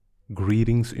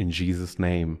Greetings in Jesus'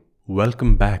 name.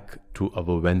 Welcome back to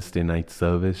our Wednesday night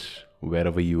service,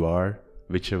 wherever you are,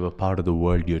 whichever part of the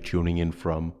world you're tuning in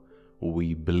from.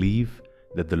 We believe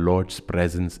that the Lord's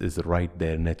presence is right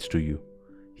there next to you.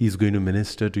 He's going to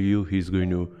minister to you. He's going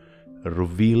to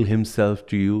reveal Himself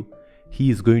to you. He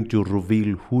is going to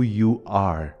reveal who you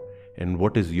are and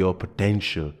what is your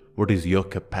potential, what is your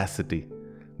capacity.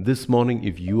 This morning,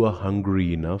 if you are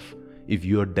hungry enough, if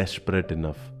you are desperate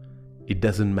enough, it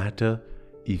doesn't matter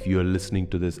if you are listening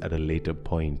to this at a later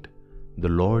point. The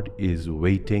Lord is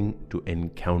waiting to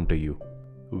encounter you.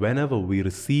 Whenever we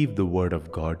receive the Word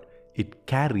of God, it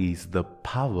carries the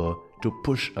power to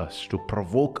push us, to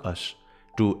provoke us,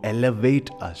 to elevate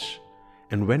us.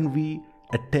 And when we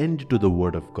attend to the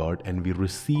Word of God and we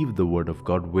receive the Word of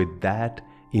God with that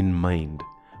in mind,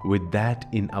 with that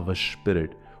in our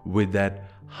spirit, with that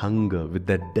hunger, with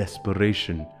that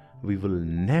desperation, we will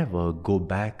never go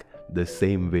back the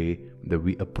same way that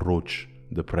we approach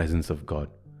the presence of God.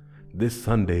 This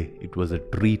Sunday, it was a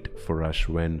treat for us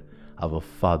when our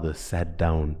Father sat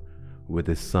down with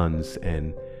His sons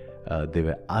and they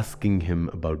were asking Him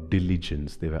about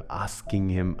diligence. They were asking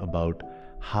Him about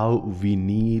how we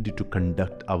need to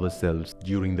conduct ourselves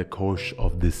during the course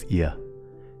of this year.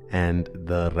 And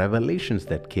the revelations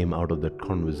that came out of that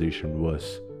conversation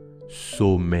was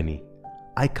so many.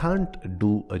 I can't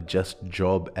do a just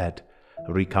job at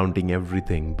recounting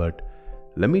everything, but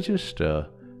let me just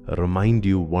remind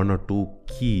you one or two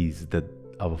keys that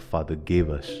our Father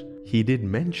gave us. He did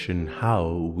mention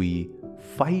how we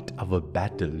fight our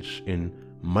battles in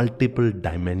multiple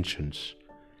dimensions,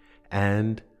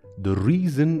 and the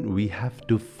reason we have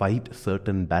to fight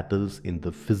certain battles in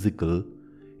the physical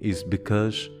is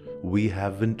because we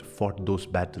haven't fought those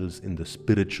battles in the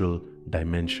spiritual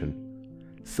dimension.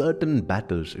 Certain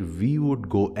battles, if we would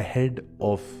go ahead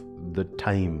of the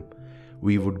time,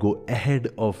 we would go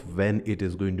ahead of when it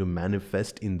is going to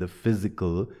manifest in the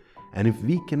physical, and if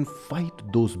we can fight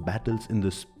those battles in the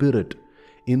spirit,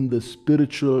 in the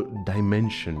spiritual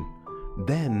dimension,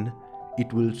 then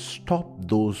it will stop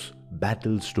those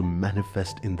battles to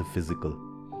manifest in the physical.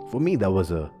 For me, that was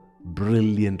a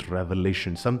brilliant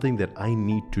revelation, something that I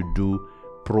need to do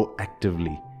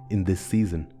proactively in this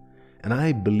season. And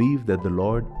I believe that the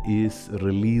Lord is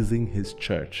releasing His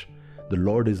church. The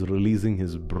Lord is releasing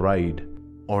His bride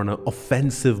on an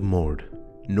offensive mode.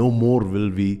 No more will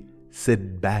we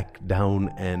sit back down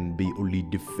and be only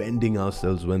defending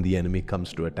ourselves when the enemy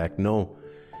comes to attack. No,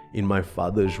 in my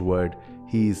Father's word,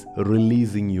 He is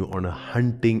releasing you on a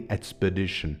hunting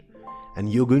expedition.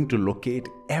 And you're going to locate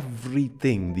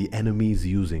everything the enemy is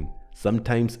using.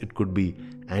 Sometimes it could be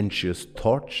anxious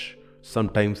thoughts.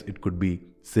 Sometimes it could be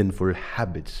sinful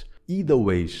habits. Either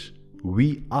ways,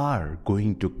 we are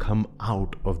going to come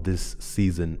out of this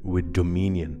season with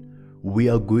dominion. We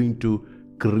are going to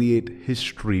create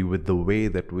history with the way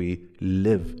that we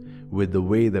live, with the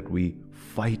way that we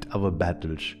fight our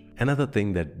battles. Another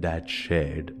thing that Dad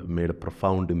shared made a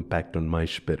profound impact on my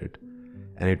spirit,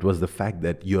 and it was the fact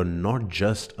that you're not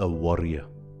just a warrior.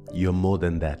 You're more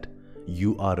than that.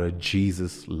 You are a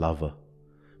Jesus lover.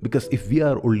 Because if we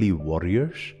are only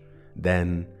warriors,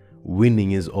 then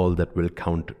winning is all that will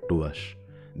count to us.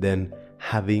 Then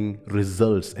having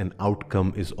results and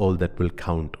outcome is all that will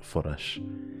count for us.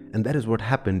 And that is what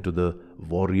happened to the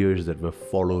warriors that were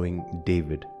following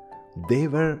David. They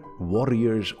were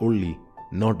warriors only,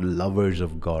 not lovers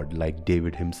of God like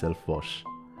David himself was.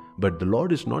 But the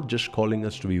Lord is not just calling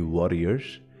us to be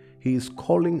warriors. He is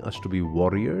calling us to be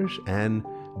warriors and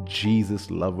Jesus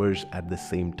lovers at the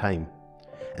same time.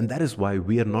 And that is why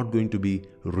we are not going to be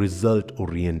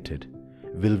result-oriented.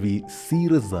 Will we see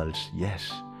results? Yes.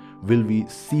 Will we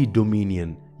see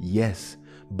dominion? Yes.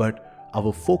 But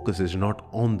our focus is not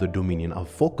on the dominion. Our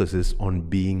focus is on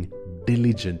being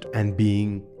diligent and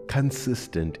being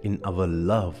consistent in our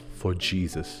love for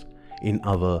Jesus, in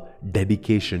our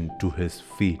dedication to His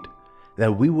feet.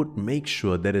 That we would make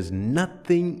sure there is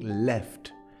nothing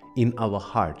left in our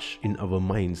hearts, in our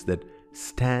minds that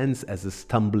stands as a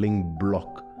stumbling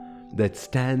block, that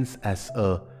stands as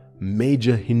a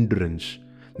major hindrance,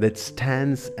 that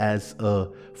stands as a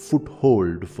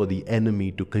foothold for the enemy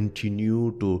to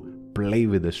continue to play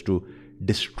with us, to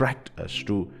distract us,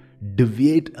 to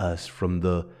deviate us from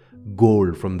the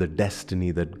goal, from the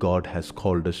destiny that God has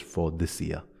called us for this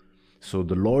year. So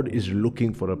the Lord is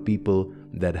looking for a people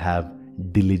that have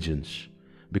diligence,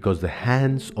 because the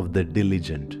hands of the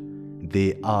diligent,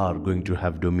 they are going to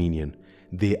have dominion.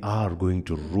 They are going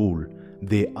to rule.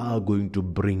 They are going to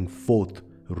bring forth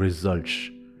results.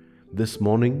 This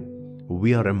morning,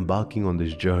 we are embarking on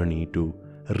this journey to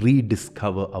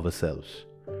rediscover ourselves.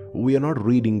 We are not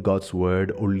reading God's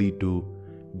word only to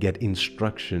get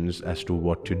instructions as to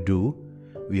what to do.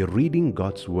 We are reading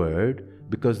God's word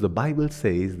because the Bible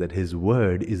says that His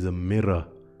word is a mirror.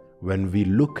 When we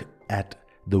look at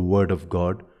the word of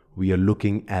God, we are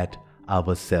looking at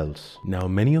ourselves. Now,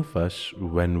 many of us,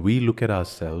 when we look at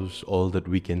ourselves, all that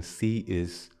we can see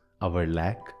is our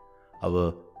lack,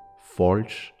 our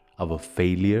faults, our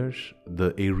failures,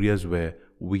 the areas where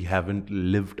we haven't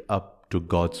lived up to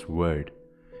God's word.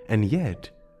 And yet,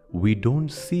 we don't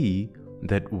see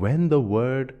that when the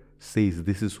word says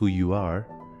this is who you are,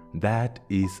 that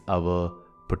is our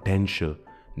potential,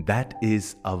 that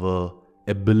is our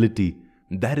ability,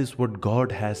 that is what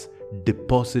God has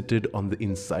deposited on the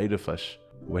inside of us.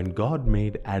 When God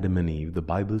made Adam and Eve, the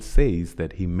Bible says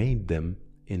that He made them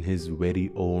in His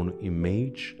very own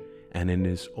image and in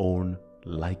His own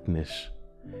likeness.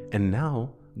 And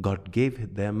now God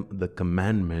gave them the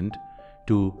commandment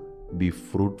to be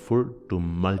fruitful, to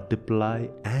multiply,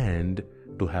 and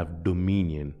to have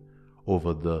dominion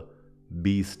over the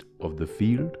beast of the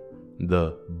field,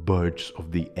 the birds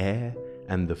of the air,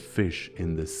 and the fish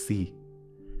in the sea.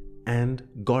 And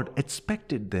God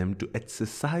expected them to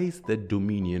exercise their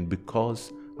dominion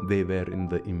because they were in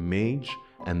the image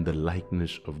and the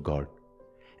likeness of God.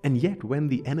 And yet when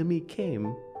the enemy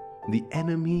came, the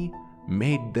enemy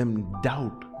made them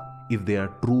doubt if they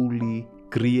are truly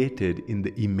created in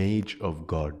the image of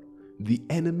God. The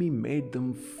enemy made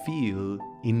them feel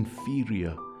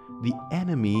inferior. The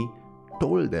enemy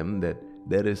told them that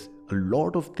there is a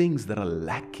lot of things that are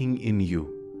lacking in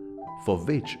you, for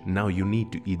which now you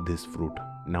need to eat this fruit.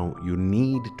 Now you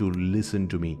need to listen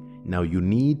to me. Now you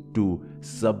need to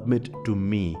submit to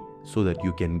me so that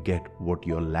you can get what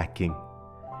you're lacking.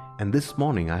 And this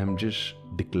morning I am just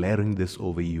declaring this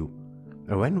over you.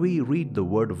 When we read the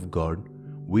Word of God,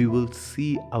 we will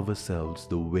see ourselves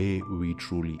the way we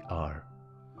truly are.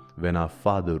 When our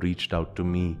father reached out to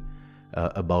me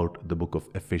about the book of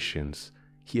Ephesians,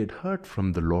 he had heard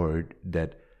from the Lord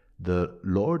that the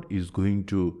Lord is going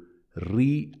to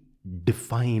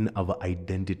redefine our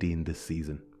identity in this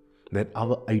season, that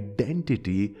our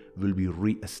identity will be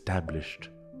re-established.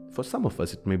 For some of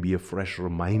us, it may be a fresh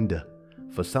reminder.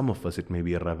 For some of us, it may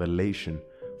be a revelation.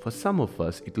 For some of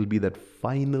us, it will be that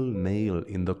final nail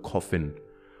in the coffin,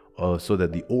 so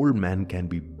that the old man can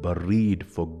be buried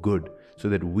for good, so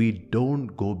that we don't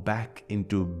go back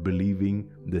into believing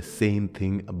the same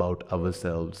thing about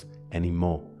ourselves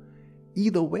anymore.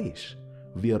 Either ways,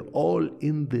 we are all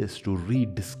in this to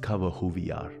rediscover who we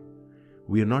are.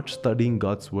 We are not studying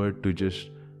God's word to just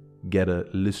get a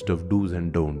list of do's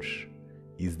and don'ts.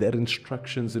 Is there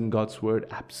instructions in God's word?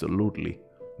 Absolutely.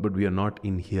 But we are not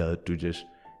in here to just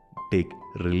take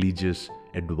religious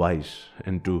advice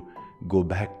and to go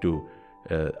back to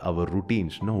our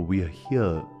routines. No, we are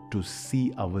here to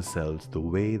see ourselves the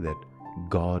way that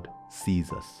God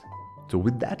sees us. So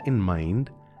with that in mind,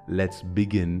 let's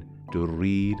begin to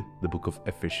read the book of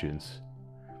Ephesians.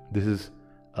 This is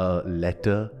a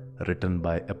letter written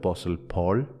by Apostle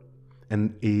Paul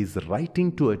and is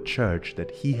writing to a church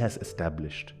that he has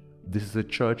established. This is a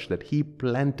church that he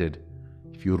planted.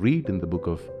 If you read in the book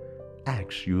of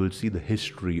Acts, you will see the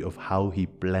history of how he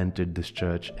planted this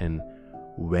church and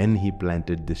when he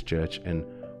planted this church and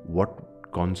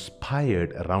what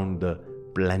conspired around the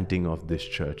planting of this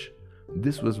church.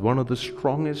 This was one of the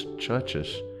strongest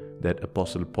churches that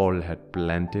Apostle Paul had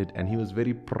planted, and he was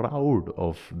very proud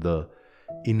of the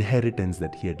inheritance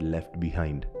that he had left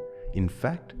behind. In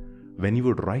fact, when he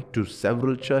would write to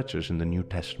several churches in the New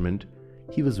Testament,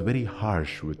 he was very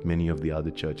harsh with many of the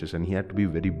other churches, and he had to be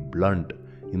very blunt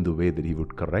in the way that he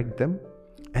would correct them.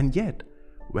 And yet,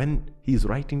 when he's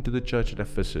writing to the church at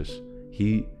Ephesus,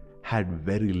 he had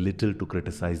very little to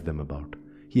criticize them about.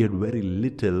 He had very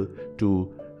little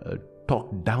to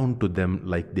talk down to them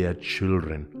like they are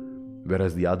children.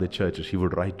 Whereas the other churches, he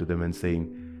would write to them and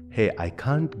saying, hey, I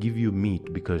can't give you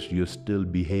meat because you're still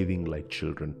behaving like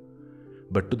children.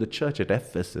 But to the church at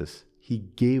Ephesus, he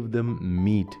gave them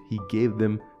meat. He gave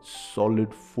them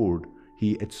solid food.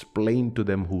 He explained to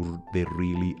them who they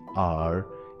really are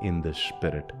in the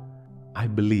Spirit. I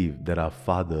believe that our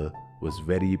Father was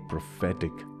very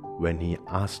prophetic when he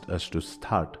asked us to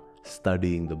start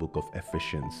studying the book of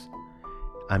Ephesians.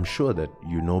 I'm sure that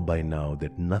you know by now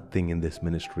that nothing in this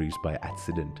ministry is by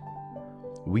accident.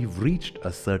 We've reached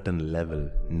a certain level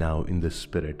now in the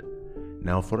Spirit.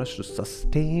 Now for us to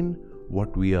sustain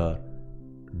what we are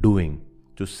doing,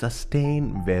 to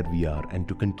sustain where we are and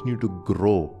to continue to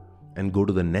grow and go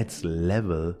to the next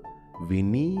level, we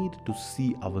need to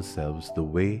see ourselves the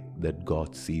way that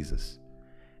God sees us.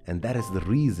 And that is the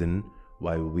reason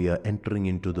why we are entering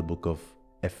into the book of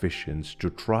Ephesians to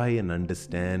try and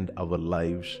understand our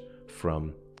lives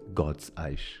from God's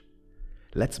eyes.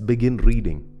 Let's begin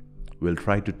reading. We'll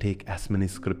try to take as many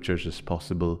scriptures as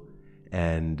possible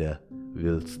and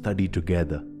we'll study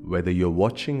together. Whether you're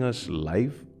watching us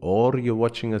live or you're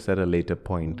watching us at a later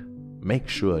point, make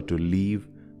sure to leave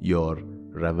your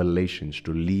revelations,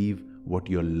 to leave what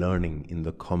you're learning in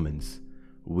the comments.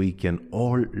 We can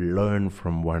all learn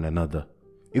from one another.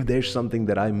 If there's something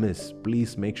that I miss,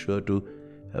 please make sure to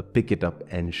pick it up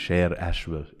and share as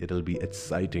well. It'll be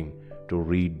exciting to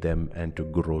read them and to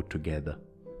grow together.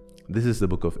 This is the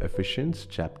book of Ephesians,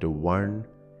 chapter 1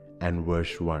 and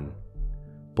verse 1.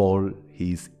 Paul,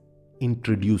 he's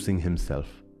introducing himself.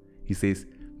 He says,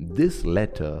 this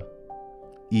letter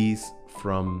is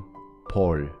from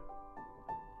Paul,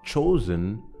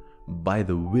 chosen by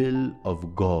the will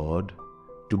of God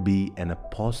to be an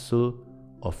apostle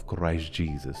of Christ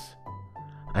Jesus.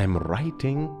 I am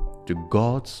writing to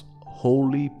God's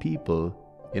holy people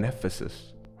in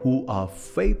Ephesus who are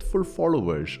faithful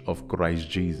followers of Christ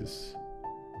Jesus.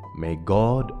 May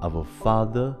God, our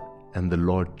Father, and the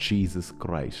Lord Jesus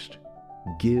Christ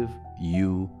give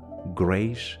you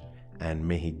grace, and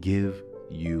may He give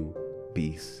you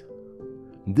peace.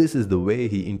 This is the way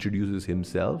he introduces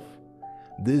himself.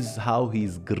 This is how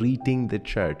he's greeting the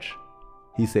church.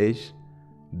 He says,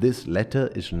 this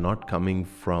letter is not coming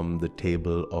from the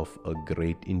table of a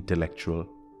great intellectual.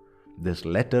 This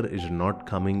letter is not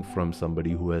coming from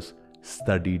somebody who has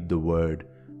studied the word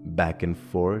back and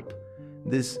forth.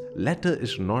 This letter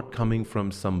is not coming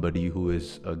from somebody who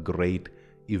is a great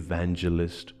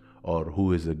evangelist or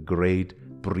who is a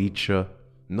great preacher.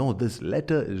 No, this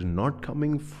letter is not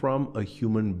coming from a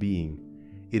human being.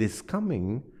 It is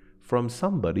coming from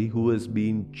somebody who has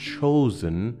been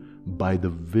chosen by the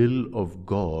will of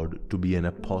God to be an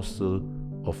apostle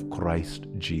of Christ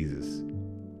Jesus.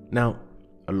 Now,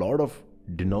 a lot of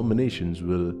denominations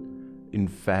will in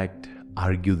fact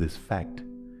argue this fact,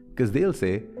 because they'll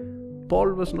say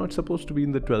Paul was not supposed to be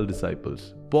in the 12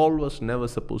 disciples. Paul was never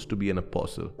supposed to be an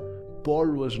apostle. Paul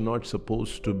was not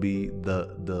supposed to be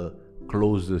the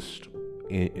closest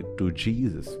to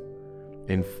Jesus.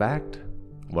 In fact,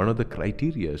 one of the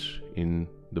criteria in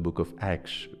the book of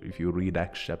Acts, if you read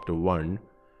Acts chapter 1,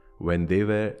 when they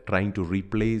were trying to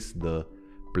replace the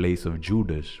place of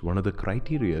Judas, one of the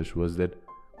criteria was that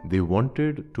they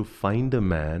wanted to find a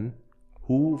man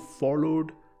who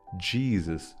followed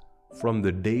Jesus from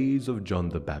the days of John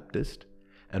the Baptist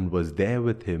and was there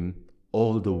with him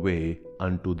all the way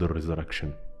unto the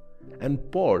resurrection.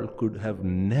 And Paul could have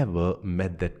never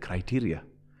met that criteria.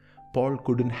 Paul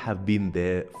couldn't have been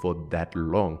there for that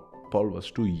long. Paul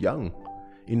was too young.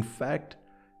 In fact,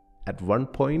 at one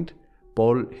point,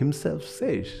 Paul himself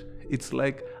says, it's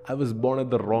like I was born at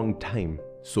the wrong time.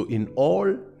 So in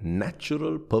all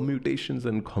natural permutations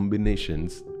and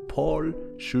combinations, Paul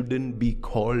shouldn't be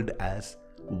called as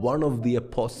one of the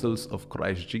apostles of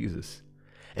Christ Jesus.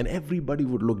 And everybody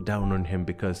would look down on him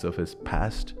because of his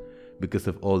past, because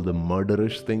of all the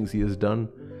murderous things he has done,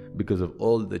 because of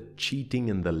all the cheating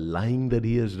and the lying that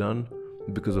he has done,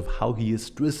 because of how he has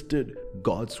twisted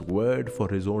God's word for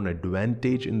his own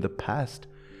advantage in the past,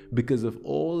 because of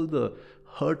all the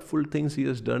hurtful things he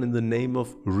has done in the name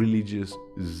of religious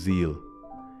zeal.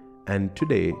 And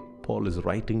today, Paul is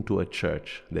writing to a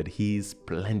church that he's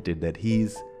planted, that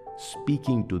he's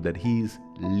speaking to, that he's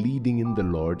leading in the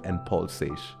Lord. And Paul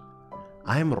says,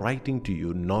 I am writing to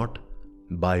you not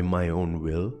by my own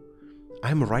will.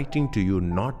 I'm writing to you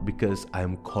not because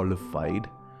I'm qualified.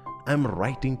 I'm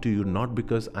writing to you not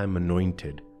because I'm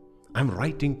anointed. I'm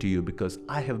writing to you because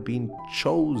I have been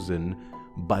chosen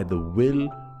by the will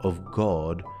of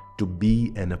God to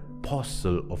be an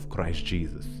apostle of Christ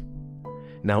Jesus.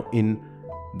 Now, in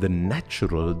the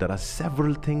natural, there are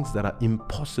several things that are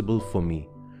impossible for me.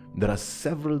 There are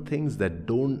several things that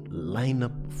don't line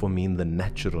up for me in the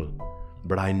natural.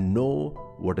 But I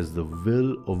know what is the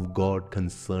will of God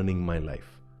concerning my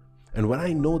life. And when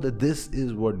I know that this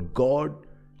is what God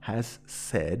has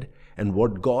said and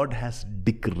what God has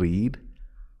decreed,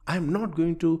 I'm not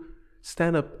going to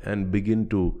stand up and begin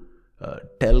to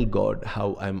tell God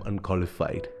how I'm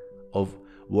unqualified, of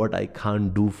what I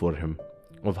can't do for Him,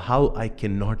 of how I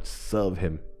cannot serve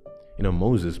Him.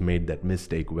 Moses made that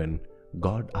mistake when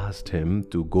God asked him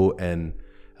to go and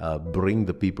bring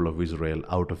the people of Israel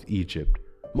out of Egypt.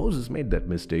 Moses made that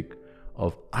mistake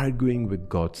of arguing with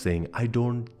God, saying, I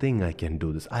don't think I can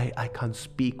do this. I can't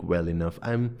speak well enough.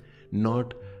 I'm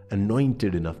not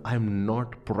anointed enough. I'm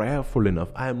not prayerful enough.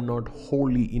 I'm not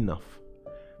holy enough.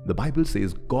 The Bible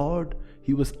says God,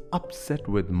 He was upset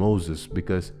with Moses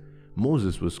because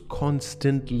Moses was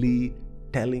constantly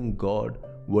telling God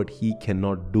what he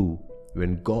cannot do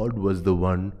when God was the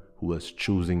one who was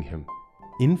choosing him.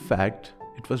 In fact,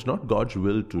 it was not God's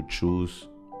will to choose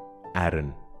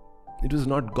Aaron. It was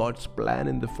not God's plan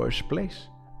in the first place.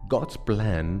 God's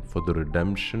plan for the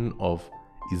redemption of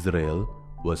Israel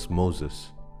was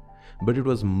Moses. But it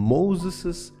was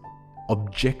Moses'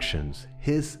 objections,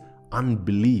 his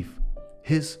unbelief,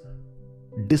 his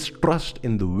distrust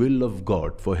in the will of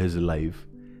God for his life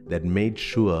that made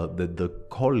sure that the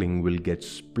calling will get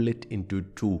split into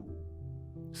two.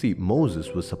 See, Moses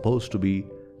was supposed to be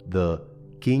the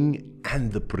king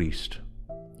and the priest.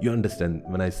 You understand,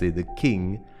 when I say the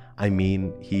king, I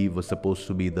mean he was supposed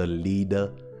to be the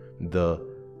leader, the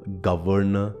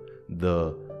governor,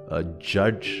 the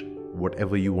judge,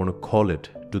 whatever you want to call it,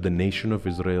 to the nation of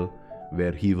Israel,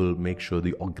 where he will make sure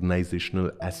the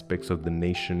organizational aspects of the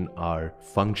nation are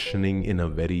functioning in a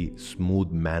very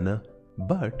smooth manner.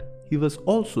 But he was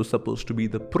also supposed to be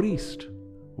the priest,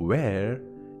 where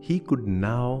he could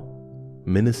now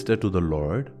minister to the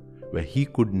Lord, where he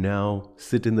could now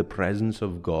sit in the presence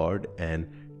of God and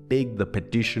take the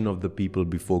petition of the people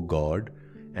before God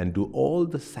and do all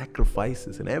the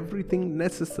sacrifices and everything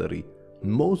necessary.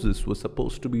 Moses was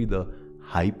supposed to be the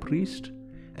high priest,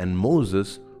 and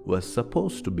Moses was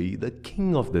supposed to be the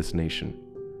king of this nation.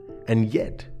 And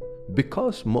yet,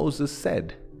 because Moses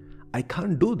said, I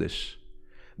can't do this,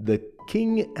 the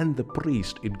king and the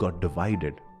priest, it got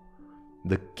divided.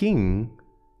 The king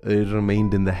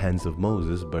remained in the hands of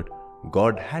Moses, but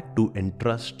God had to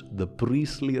entrust the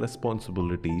priestly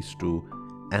responsibilities to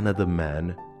another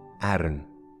man, Aaron.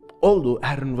 Although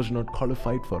Aaron was not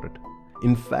qualified for it.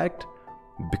 In fact,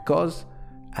 because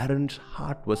Aaron's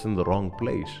heart was in the wrong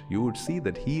place, you would see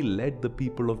that he led the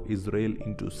people of Israel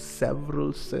into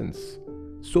several sins.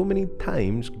 So many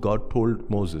times God told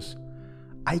Moses,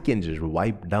 I can just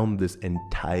wipe down this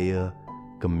entire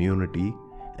community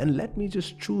and let me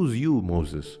just choose you,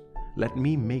 Moses. Let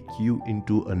me make you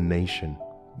into a nation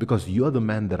because you're the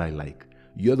man that I like.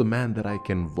 You're the man that I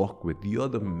can walk with. You're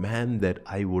the man that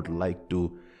I would like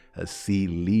to see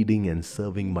leading and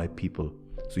serving my people.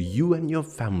 So you and your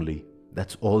family,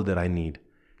 that's all that I need.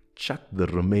 Chuck the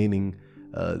remaining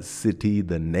city,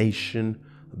 the nation,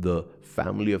 the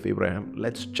family of Abraham.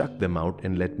 Let's chuck them out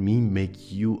and let me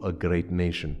make you a great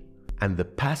nation. And the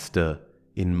pastor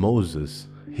in Moses,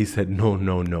 he said,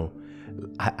 no.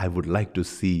 I would like to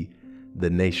see the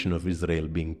nation of Israel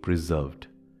being preserved.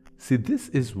 See, this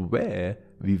is where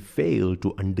we fail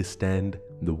to understand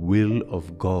the will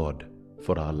of God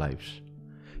for our lives.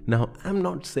 Now, I'm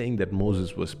not saying that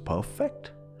Moses was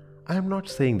perfect. I'm not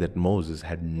saying that Moses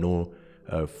had no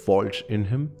faults in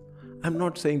him. I'm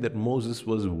not saying that Moses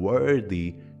was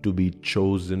worthy to be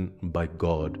chosen by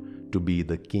God to be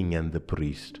the king and the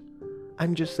priest.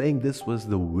 I'm just saying this was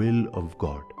the will of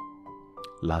God.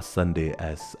 Last Sunday,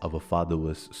 as our father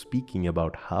was speaking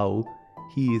about how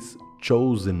he is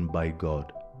chosen by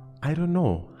God, I don't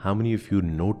know how many of you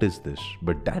noticed this,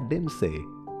 but Dad didn't say,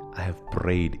 I have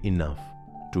prayed enough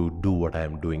to do what I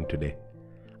am doing today.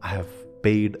 I have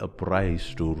paid a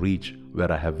price to reach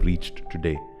where I have reached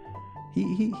today.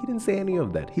 He didn't say any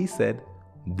of that. He said,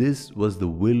 this was the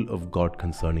will of God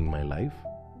concerning my life.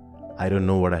 I don't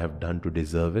know what I have done to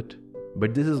deserve it,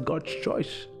 but this is God's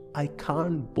choice. I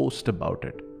can't boast about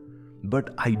it.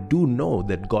 But I do know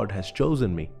that God has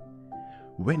chosen me.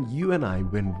 When you and I,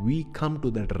 when we come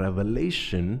to that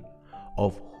revelation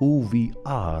of who we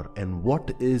are and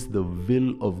what is the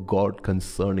will of God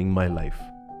concerning my life,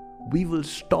 we will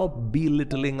stop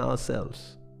belittling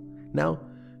ourselves. Now,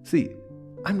 see,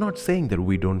 I'm not saying that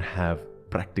we don't have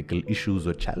practical issues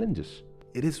or challenges.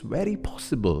 It is very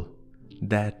possible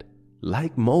that,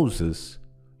 like Moses,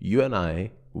 you and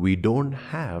I, we don't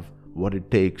have what it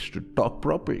takes to talk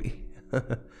properly.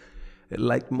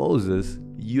 Like Moses,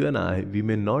 you and I, we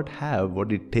may not have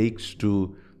what it takes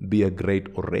to be a great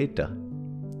orator.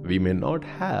 We may not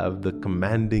have the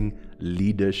commanding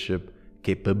leadership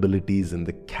capabilities and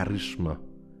the charisma.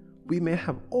 We may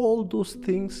have all those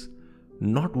things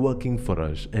not working for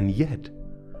us, and yet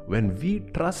when we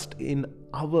trust in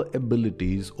our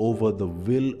abilities over the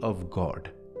will of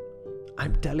God,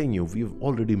 I'm telling you, we've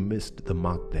already missed the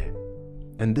mark there.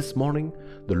 And this morning,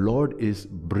 the Lord is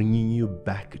bringing you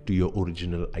back to your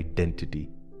original identity.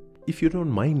 If you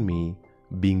don't mind me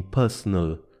being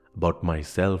personal about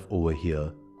myself over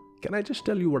here, can I just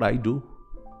tell you what I do?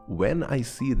 When I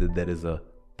see that there is a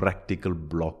practical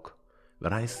block,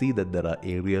 when I see that there are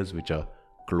areas which are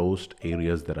closed,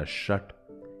 areas that are shut,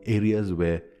 areas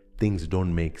where things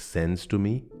don't make sense to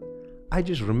me, I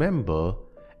just remember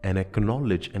and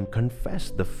acknowledge and confess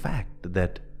the fact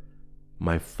that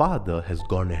my Father has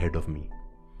gone ahead of me.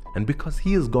 And because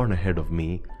he has gone ahead of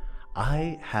me,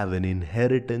 I have an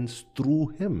inheritance through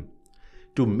him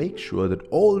to make sure that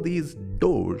all these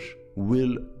doors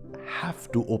will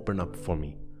have to open up for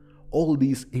me. All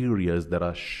these areas that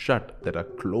are shut, that are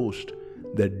closed,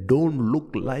 that don't look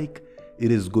like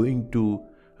it is going to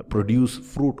produce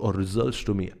fruit or results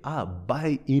to me,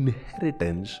 by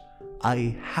inheritance,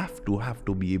 I have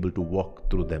to be able to walk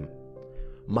through them.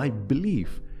 My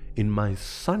belief in my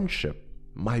sonship,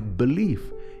 my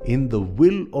belief in the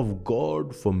will of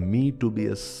God for me to be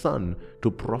a son to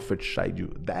Prophet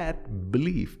Shaiju, that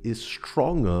belief is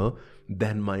stronger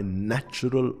than my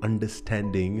natural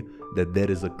understanding that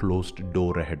there is a closed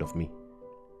door ahead of me.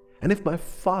 And if my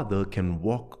father can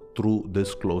walk through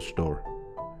this closed door,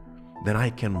 then I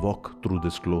can walk through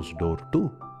this closed door too.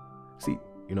 See,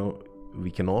 we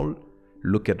can all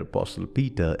look at Apostle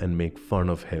Peter and make fun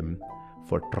of him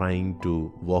for trying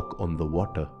to walk on the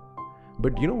water.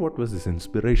 But you know what was his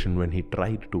inspiration when he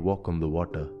tried to walk on the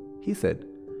water? He said,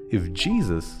 if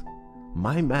Jesus,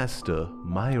 my master,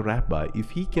 my rabbi, if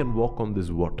he can walk on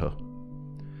this water,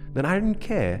 then I don't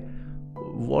care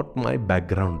what my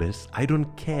background is. I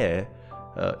don't care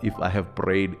if I have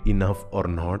prayed enough or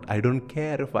not. I don't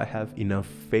care if I have enough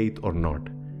faith or not.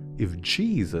 If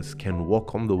Jesus can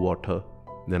walk on the water,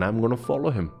 then I'm going to follow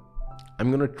him.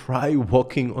 I'm going to try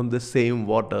walking on the same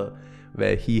water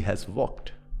where he has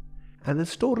walked. And the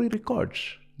story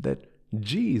records that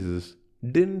Jesus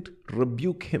didn't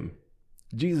rebuke him.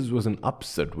 Jesus wasn't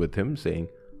upset with him, saying,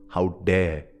 "How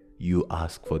dare you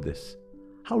ask for this?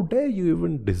 How dare you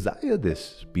even desire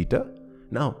this, Peter?"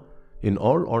 Now, in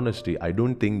all honesty, I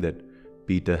don't think that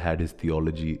Peter had his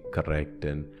theology correct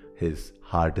and his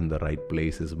heart in the right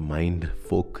place, his mind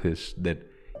focused, that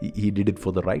he did it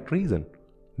for the right reason.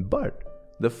 But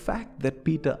the fact that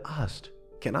Peter asked,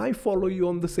 "Can I follow you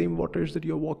on the same waters that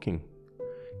you're walking?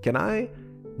 Can I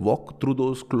walk through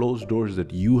those closed doors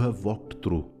that you have walked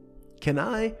through? Can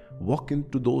I walk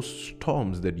into those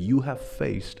storms that you have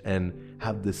faced and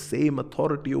have the same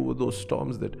authority over those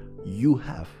storms that you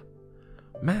have?"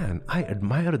 Man, I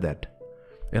admire that.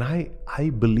 And I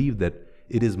believe that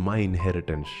it is my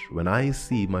inheritance. When I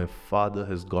see my father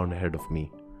has gone ahead of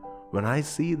me, when I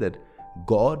see that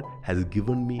God has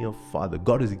given me a father,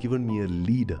 God has given me a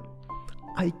leader,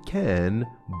 I can,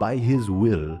 by his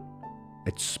will,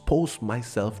 expose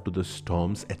myself to the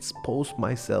storms, expose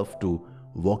myself to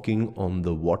walking on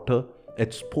the water,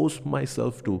 expose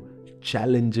myself to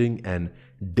challenging and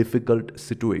difficult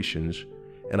situations,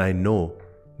 and I know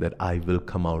that I will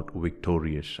come out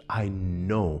victorious. I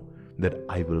know that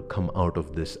I will come out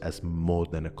of this as more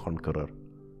than a conqueror.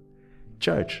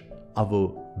 Church, our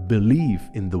belief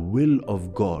in the will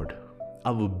of God,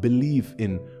 our belief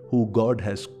in who God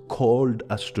has called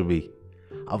us to be,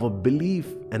 our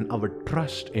belief and our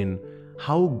trust in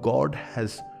how God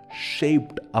has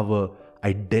shaped our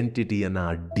identity and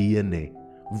our DNA,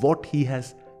 what he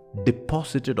has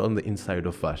deposited on the inside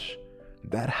of us,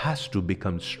 that has to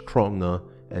become stronger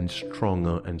and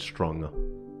stronger and stronger.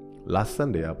 Last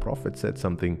Sunday, our prophet said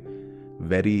something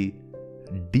very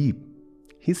deep.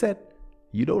 He said,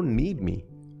 "You don't need me."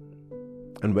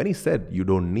 And when he said, "You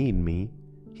don't need me,"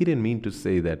 he didn't mean to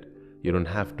say that you don't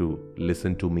have to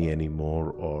listen to me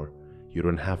anymore, or you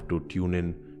don't have to tune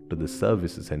in to the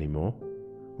services anymore.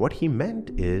 What he meant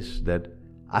is that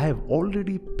I have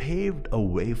already paved a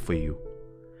way for you.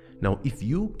 Now, if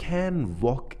you can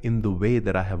walk in the way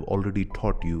that I have already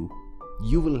taught you,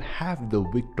 you will have the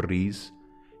victories,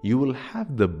 you will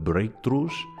have the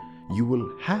breakthroughs, you will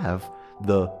have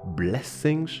the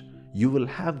blessings, you will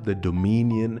have the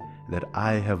dominion that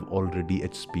I have already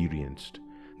experienced,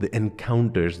 the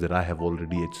encounters that I have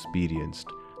already experienced,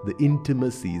 the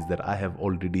intimacies that I have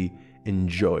already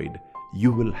enjoyed.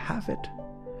 You will have it.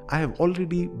 I have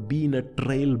already been a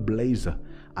trailblazer.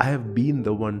 I have been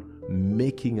the one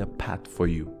making a path for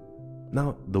you.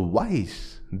 Now, the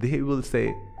wise, they will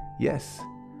say, "Yes,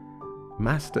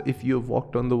 Master, if you have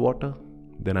walked on the water,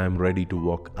 then I'm ready to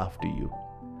walk after you.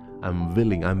 I'm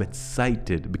willing, I'm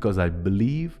excited because I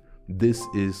believe this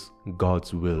is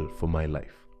God's will for my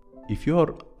life." If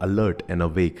you're alert and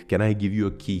awake, can I give you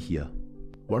a key here?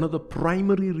 One of the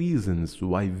primary reasons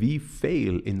why we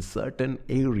fail in certain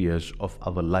areas of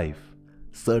our life,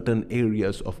 certain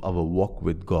areas of our walk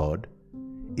with God,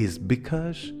 is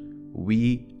because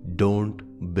we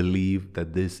don't believe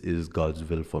that this is God's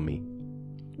will for me.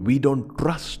 We don't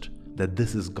trust that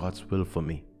this is God's will for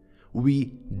me.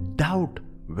 We doubt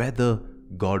whether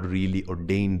God really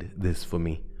ordained this for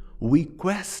me. We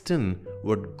question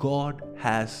what God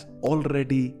has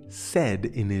already said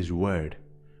in His Word.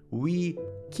 We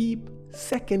keep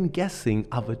second guessing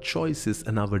our choices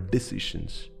and our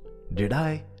decisions. Did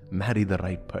I marry the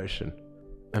right person?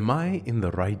 Am I in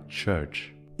the right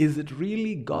church? Is it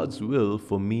really God's will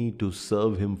for me to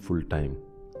serve Him full time?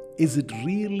 Is it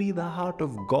really the heart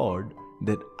of God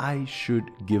that I should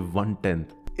give 1/10?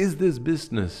 Is this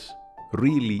business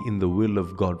really in the will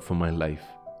of God for my life?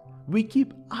 We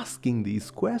keep asking these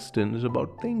questions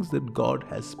about things that God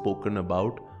has spoken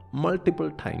about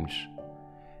multiple times.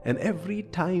 And every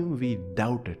time we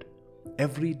doubt it,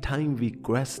 every time we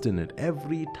question it,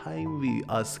 every time we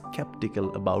are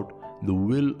skeptical about the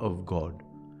will of God,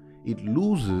 it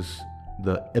loses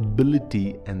the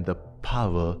ability and the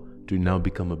power to now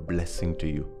become a blessing to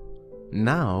you.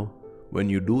 Now, when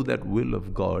you do that will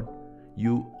of God,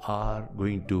 you are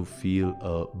going to feel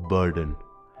a burden.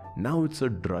 Now it's a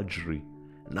drudgery.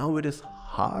 Now it is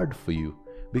hard for you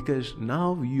because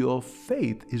now your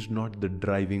faith is not the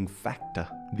driving factor.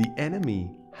 The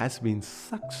enemy has been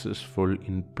successful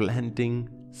in planting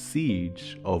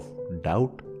seeds of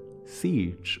doubt,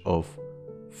 seeds of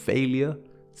failure,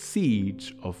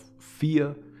 seeds of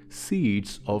fear,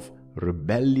 seeds of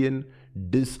rebellion,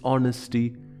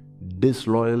 dishonesty,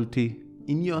 disloyalty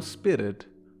in your spirit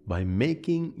by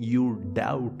making you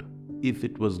doubt if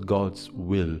it was God's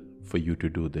will for you to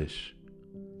do this.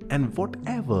 And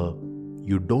whatever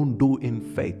you don't do in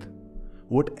faith,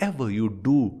 whatever you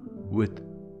do with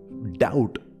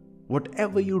doubt,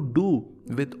 whatever you do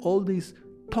with all these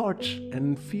thoughts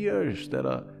and fears that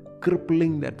are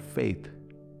crippling that faith,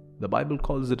 the Bible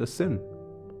calls it a sin.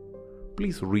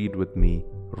 Please read with me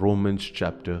Romans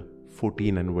chapter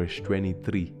 14 and verse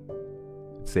 23.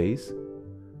 It says,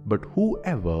 "But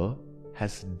whoever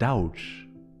has doubts,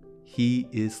 he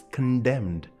is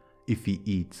condemned if he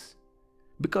eats,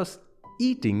 because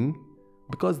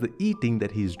the eating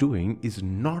that he is doing is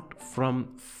not from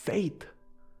faith."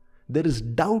 There is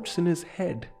doubts in his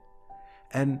head.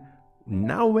 And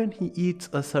now when he eats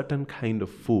a certain kind of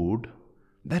food,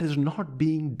 that is not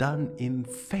being done in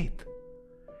faith.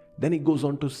 Then he goes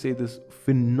on to say this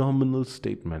phenomenal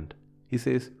statement. He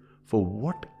says, "For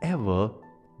whatever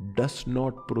does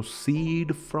not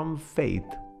proceed from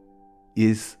faith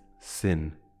is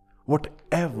sin."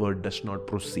 Whatever does not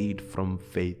proceed from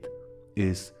faith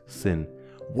is sin.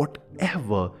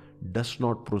 Whatever does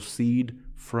not proceed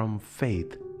from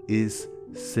faith is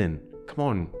sin. Come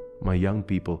on, my young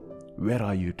people, where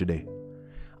are you today?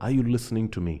 Are you listening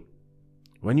to me?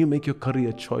 When you make your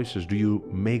career choices, do you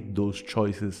make those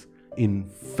choices in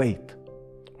faith?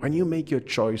 When you make your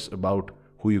choice about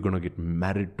who you're going to get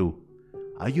married to,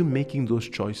 are you making those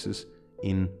choices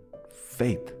in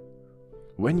faith?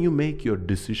 When you make your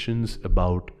decisions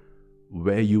about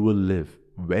where you will live,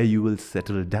 where you will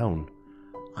settle down,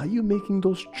 are you making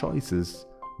those choices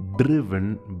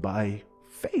driven by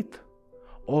faith?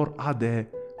 Or are there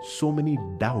so many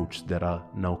doubts that are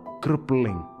now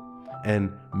crippling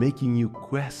and making you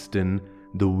question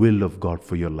the will of God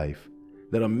for your life,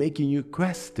 that are making you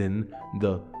question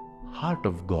the heart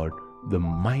of God, the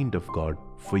mind of God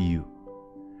for you?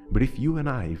 But if you and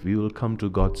I, if we will come to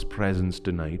God's presence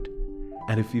tonight,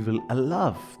 and if we will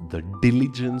allow the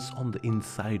diligence on the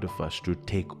inside of us to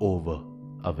take over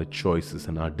our choices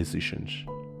and our decisions,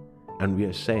 and we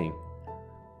are saying,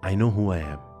 I know who I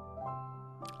am.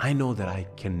 I know that I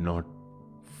cannot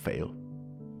fail.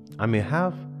 I may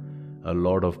have a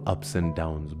lot of ups and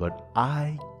downs, but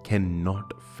I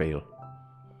cannot fail.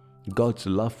 God's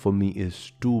love for me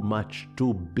is too much,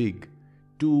 too big,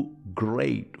 too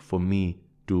great for me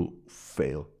to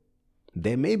fail.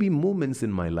 There may be moments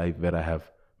in my life where I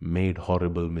have made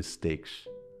horrible mistakes,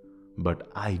 but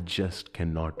I just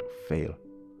cannot fail.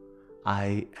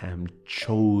 I am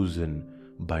chosen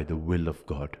by the will of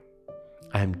God.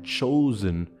 I am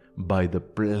chosen by the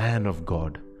plan of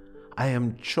God. I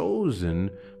am chosen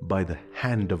by the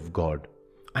hand of God.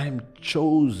 I am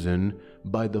chosen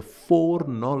by the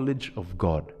foreknowledge of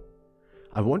God.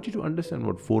 I want you to understand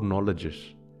what foreknowledge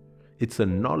is. It's a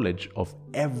knowledge of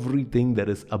everything that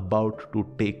is about to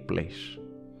take place.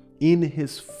 In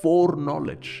His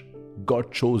foreknowledge,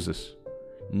 God chose us.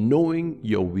 Knowing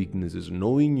your weaknesses,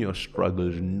 knowing your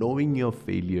struggles, knowing your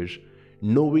failures,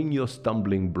 knowing your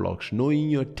stumbling blocks, knowing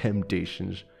your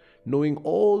temptations, knowing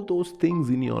all those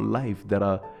things in your life that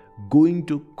are going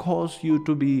to cause you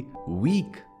to be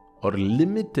weak or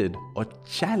limited or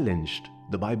challenged,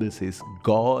 the Bible says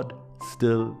God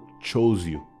still chose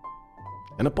you.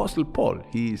 And Apostle Paul,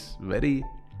 he is very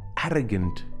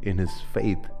arrogant in his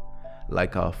faith,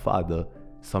 like our Father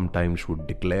sometimes would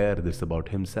declare this about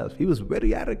himself. He was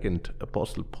very arrogant,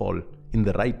 Apostle Paul, in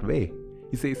the right way.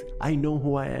 He says, I know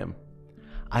who I am.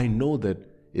 I know that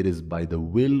it is by the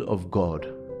will of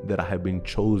God that I have been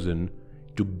chosen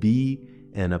to be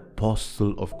an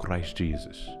apostle of Christ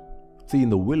Jesus. See, in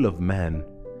the will of man,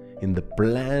 in the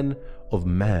plan of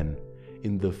man,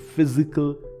 in the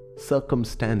physical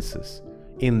circumstances,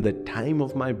 in the time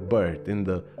of my birth, in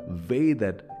the way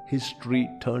that history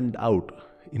turned out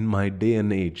in my day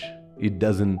and age, it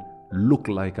doesn't look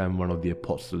like I'm one of the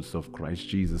apostles of Christ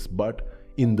Jesus. But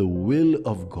in the will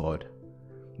of God,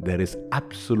 there is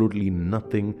absolutely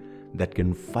nothing that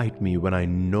can fight me when I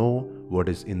know what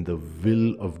is in the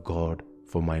will of God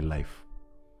for my life.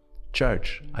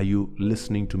 Church, are you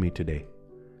listening to me today?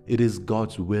 It is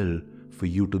God's will for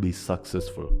you to be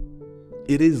successful.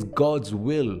 It is God's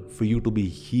will for you to be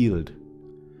healed.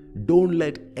 Don't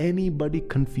let anybody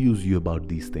confuse you about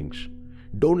these things.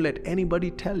 Don't let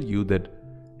anybody tell you that,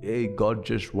 hey, God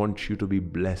just wants you to be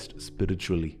blessed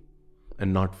spiritually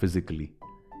and not physically.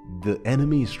 The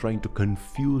enemy is trying to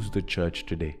confuse the church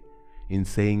today in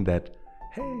saying that,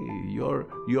 hey,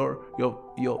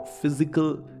 your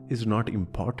physical is not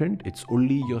important. It's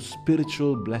only your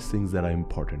spiritual blessings that are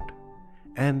important.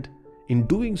 And in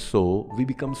doing so, we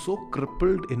become so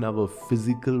crippled in our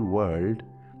physical world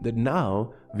that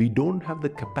now we don't have the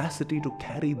capacity to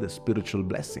carry the spiritual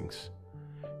blessings.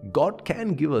 God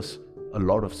can give us a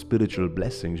lot of spiritual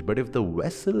blessings, but if the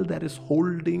vessel that is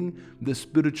holding the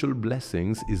spiritual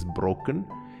blessings is broken,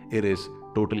 it is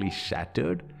totally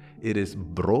shattered, it is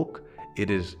broke, it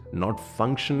is not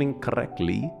functioning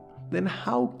correctly, then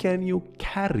how can you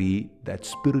carry that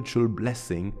spiritual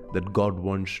blessing that God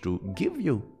wants to give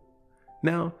you?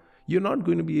 Now, you're not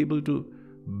going to be able to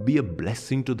be a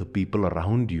blessing to the people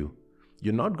around you.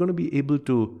 You're not going to be able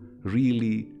to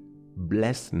really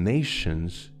bless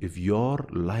nations if your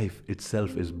life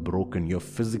itself is broken, your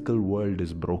physical world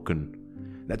is broken.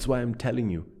 That's why I'm telling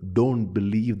you, don't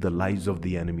believe the lies of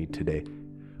the enemy today.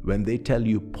 When they tell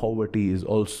you poverty is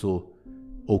also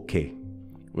okay,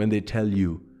 when they tell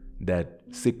you that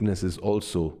sickness is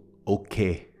also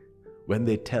okay, when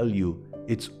they tell you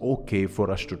it's okay for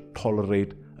us to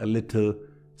tolerate a little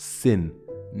sin,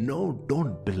 no,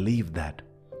 don't believe that.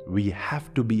 We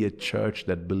have to be a church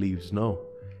that believes, no,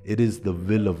 it is the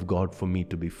will of God for me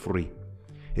to be free.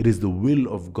 It is the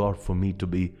will of God for me to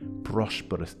be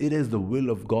prosperous. It is the will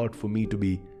of God for me to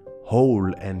be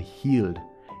whole and healed.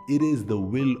 It is the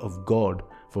will of God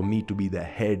for me to be the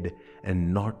head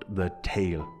and not the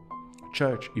tail.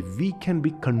 Church, if we can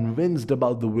be convinced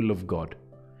about the will of God,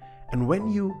 and when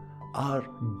you are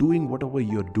doing whatever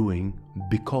you're doing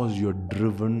because you're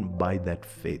driven by that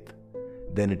faith,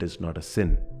 then it is not a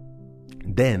sin.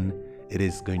 Then it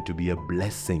is going to be a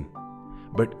blessing.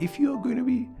 But if you are going to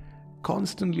be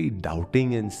constantly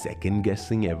doubting and second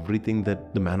guessing everything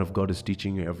that the man of God is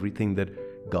teaching you, everything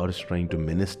that God is trying to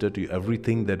minister to you,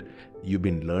 everything that you've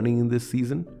been learning in this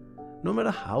season, no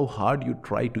matter how hard you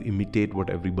try to imitate what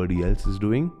everybody else is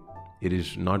doing, it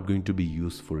is not going to be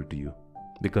useful to you.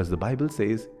 Because the Bible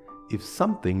says, if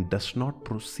something does not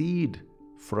proceed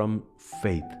from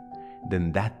faith,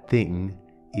 then that thing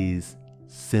is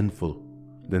sinful.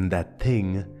 Then that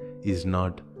thing is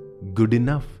not good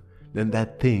enough. Then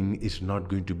that thing is not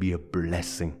going to be a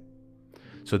blessing.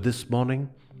 So this morning,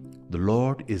 the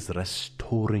Lord is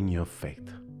restoring your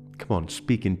faith. Come on,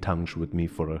 speak in tongues with me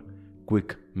for a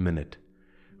quick minute.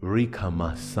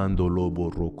 Rikama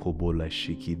sandolobo rokobola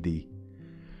shikidi.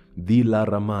 Dila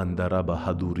ramanda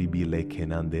rabahaduri bile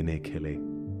kenandene kele.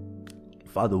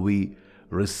 Father, we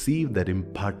receive that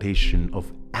impartation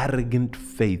of arrogant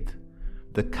faith,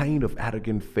 the kind of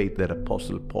arrogant faith that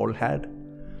Apostle Paul had,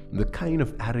 the kind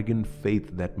of arrogant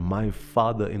faith that my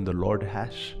Father in the Lord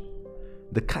has,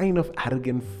 the kind of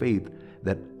arrogant faith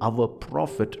that our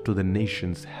prophet to the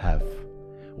nations have.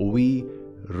 We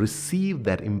receive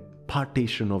that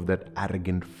impartation of that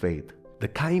arrogant faith, the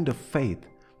kind of faith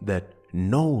that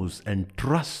knows and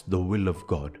trusts the will of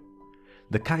God,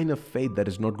 the kind of faith that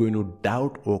is not going to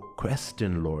doubt or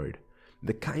question, Lord,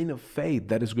 the kind of faith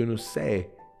that is going to say,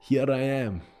 here I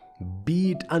am,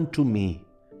 be it unto me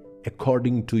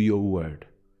according to your word,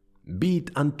 be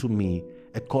it unto me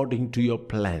according to your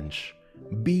plans,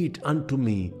 be it unto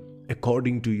me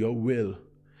according to your will,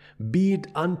 be it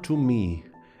unto me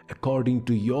according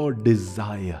to your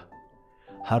desire.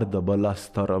 Harda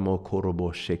balastaramo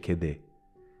korobo shekede.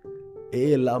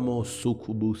 Elamo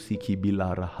sukubu siki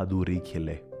bilara haduri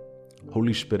kele.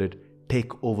 Holy Spirit,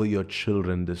 take over your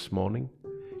children this morning.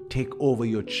 Take over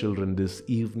your children this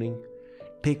evening.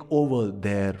 Take over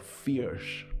their fears.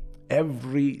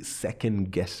 Every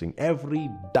second guessing, every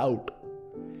doubt,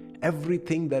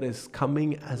 everything that is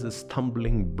coming as a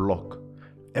stumbling block,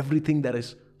 everything that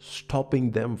is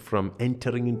stopping them from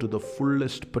entering into the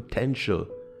fullest potential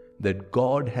that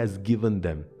God has given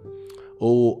them.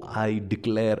 Oh, I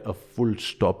declare a full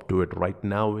stop to it right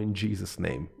now in Jesus'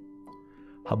 name.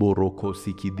 Haboroko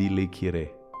siki dile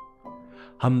kire.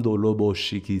 Hamdo lobo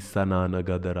shiki sanana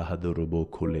gadara hadorobo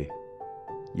kule.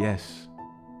 Yes.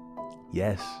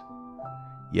 Yes.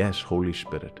 Yes, Holy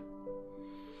Spirit.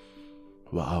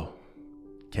 Wow.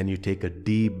 Can you take a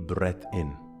deep breath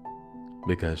in?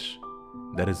 Because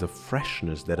there is a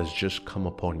freshness that has just come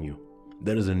upon you.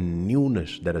 There is a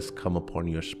newness that has come upon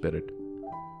your spirit.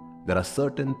 There are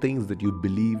certain things that you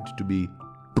believed to be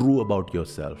true about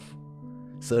yourself.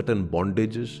 Certain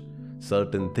bondages,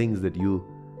 certain things that you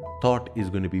thought is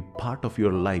going to be part of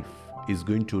your life, is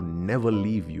going to never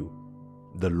leave you.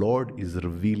 The Lord is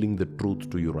revealing the truth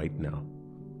to you right now.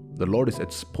 The Lord is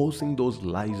exposing those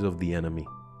lies of the enemy.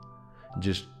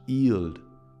 Just yield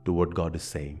to what God is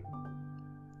saying.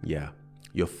 Yeah,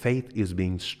 your faith is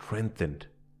being strengthened.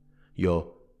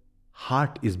 Your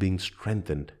heart is being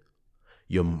strengthened.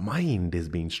 Your mind is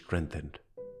being strengthened.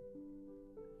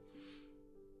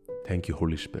 Thank you,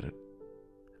 Holy Spirit.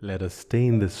 Let us stay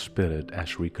in this spirit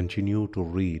as we continue to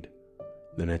read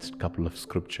the next couple of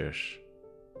scriptures.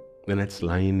 The next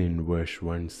line in verse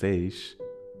 1 says,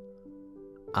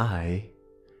 I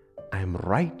am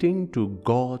writing to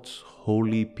God's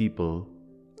holy people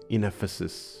in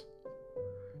Ephesus.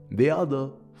 They are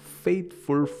the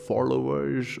faithful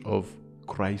followers of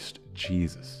Christ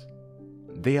Jesus.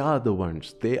 They are the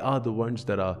ones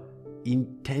that are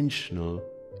intentional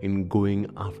in going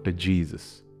after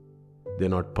Jesus. They're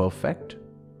not perfect.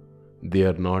 They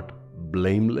are not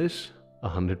blameless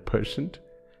 100%.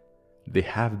 They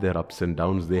have their ups and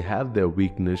downs. They have their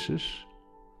weaknesses.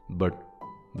 But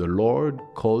the Lord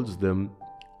calls them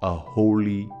a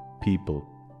holy people.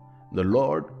 The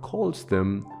Lord calls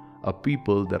them a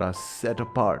people that are set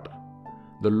apart.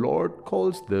 The Lord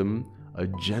calls them a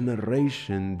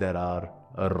generation that are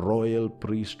a royal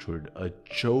priesthood, a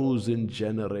chosen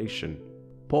generation.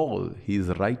 Paul, he is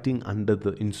writing under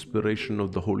the inspiration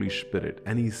of the Holy Spirit,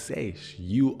 and he says,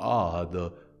 you are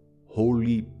the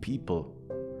holy people.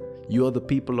 You are the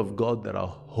people of God that are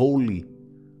holy,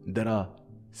 that are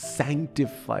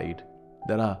sanctified,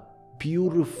 that are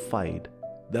purified,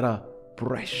 that are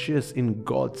precious in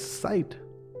God's sight.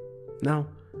 Now,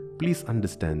 please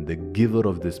understand, the giver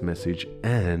of this message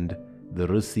and the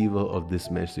receiver of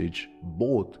this message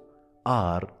both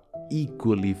are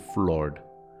equally flawed.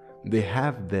 They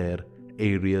have their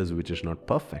areas which is not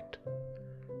perfect.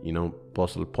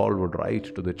 Apostle Paul would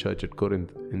write to the church at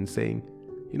Corinth and saying,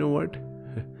 you know what?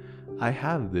 I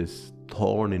have this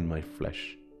thorn in my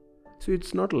flesh. So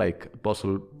it's not like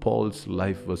Apostle Paul's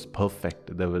life was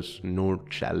perfect. There was no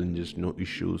challenges, no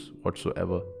issues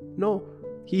whatsoever. No,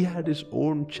 he had his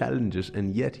own challenges,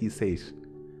 and yet he says,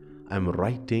 I'm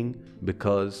writing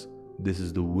because this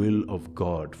is the will of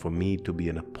God for me to be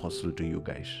an apostle to you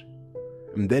guys.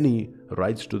 And then he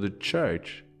writes to the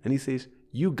church and he says,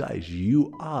 you guys,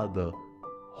 you are the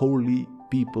holy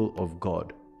people of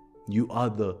God. You are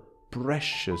the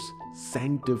precious,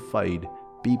 sanctified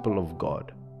people of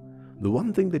God. The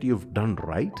one thing that you've done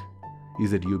right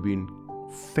is that you've been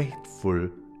faithful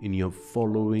in your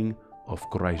following of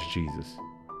Christ Jesus.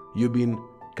 You've been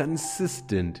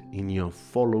consistent in your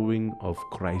following of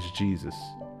Christ Jesus.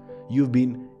 You've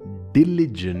been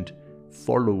diligent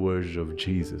followers of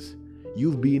Jesus.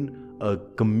 You've been a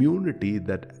community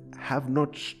that have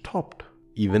not stopped.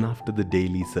 Even after the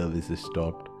daily service is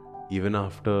stopped, even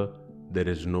after there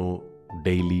is no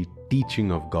daily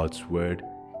teaching of God's word,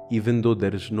 even though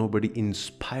there is nobody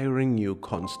inspiring you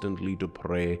constantly to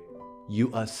pray,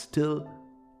 you are still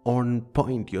on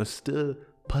point. You're still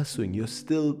pursuing. You're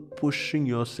still pushing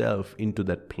yourself into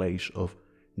that place of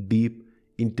deep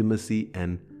intimacy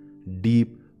and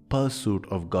deep pursuit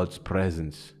of God's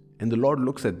presence. And the Lord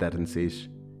looks at that and says,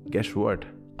 guess what?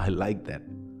 I like that.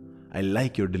 I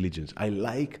like your diligence. I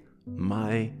like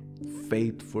my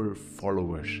faithful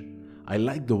followers. I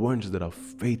like the ones that are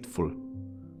faithful.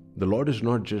 The Lord is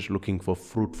not just looking for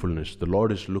fruitfulness. The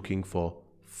Lord is looking for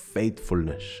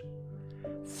faithfulness.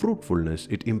 Fruitfulness,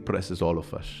 it impresses all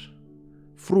of us.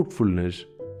 Fruitfulness,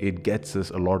 it gets us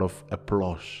a lot of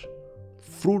applause.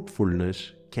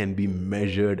 Fruitfulness can be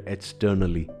measured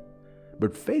externally.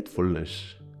 But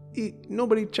faithfulness,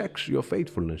 nobody checks your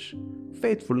faithfulness.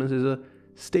 Faithfulness is a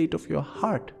state of your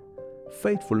heart.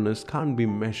 Faithfulness can't be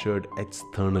measured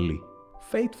externally.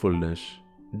 Faithfulness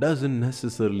doesn't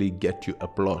necessarily get you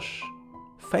applause.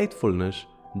 Faithfulness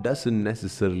doesn't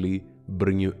necessarily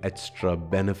bring you extra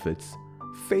benefits.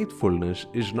 Faithfulness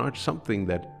is not something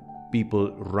that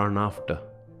people run after.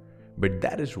 But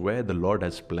that is where the Lord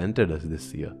has planted us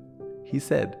this year. He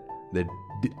said that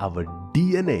our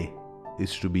DNA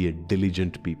is to be a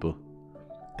diligent people.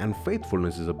 And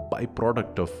faithfulness is a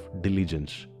byproduct of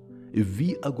diligence. If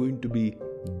we are going to be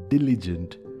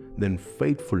diligent, then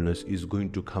faithfulness is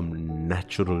going to come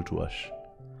natural to us.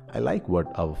 I like what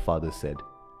our Father said.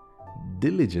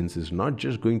 Diligence is not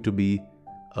just going to be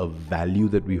a value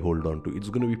that we hold on to, it's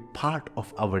going to be part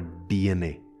of our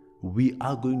DNA. We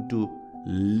are going to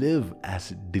live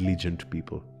as diligent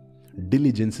people.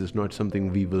 Diligence is not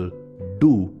something we will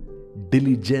do.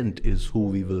 Diligent is who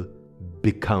we will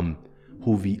become,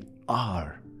 who we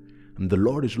are. And the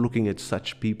Lord is looking at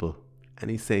such people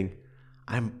and He's saying,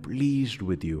 I'm pleased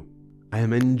with you. I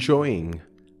am enjoying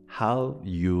how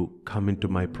you come into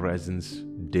my presence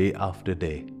day after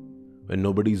day when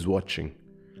nobody's watching.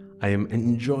 I am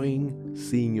enjoying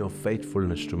seeing your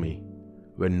faithfulness to me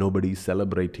when nobody's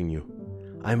celebrating you.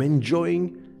 I'm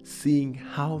enjoying seeing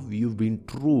how you've been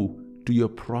true to your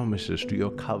promises, to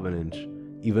your covenants,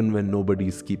 even when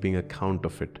nobody's keeping account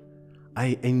of it.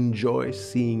 I enjoy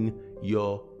seeing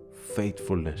your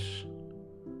faithfulness.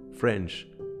 Friends,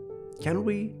 can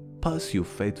we pursue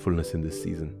faithfulness in this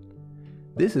season?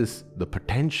 This is the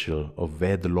potential of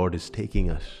where the Lord is taking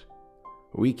us.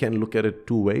 We can look at it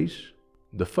two ways.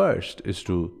 The first is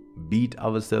to beat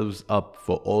ourselves up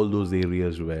for all those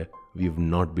areas where we've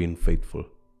not been faithful.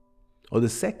 Or the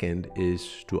second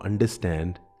is to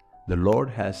understand the Lord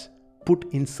has put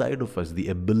inside of us the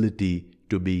ability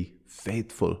to be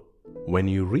faithful. When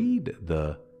you read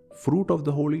the fruit of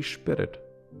the Holy Spirit,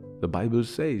 the Bible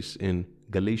says in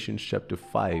Galatians chapter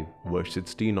 5, verse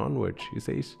 16 onwards, He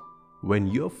says, when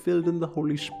you're filled in the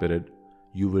Holy Spirit,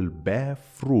 you will bear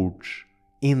fruits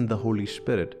in the Holy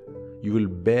Spirit. You will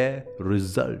bear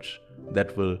results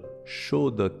that will show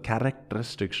the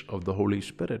characteristics of the Holy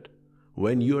Spirit.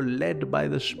 When you're led by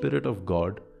the Spirit of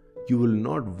God, you will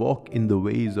not walk in the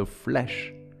ways of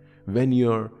flesh. When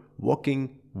you're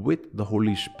walking with the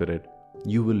Holy Spirit,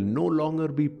 you will no longer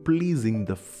be pleasing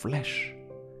the flesh.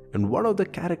 And one of the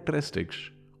characteristics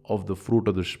of the fruit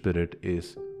of the Spirit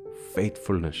is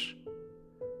faithfulness.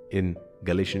 In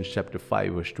Galatians chapter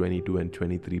 5, verse 22 and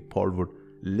 23, Paul would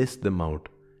list them out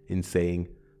in saying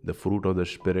the fruit of the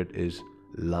Spirit is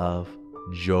love,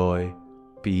 joy,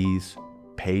 peace,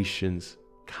 patience,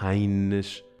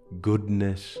 kindness,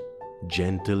 goodness,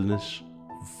 gentleness,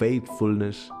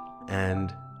 faithfulness,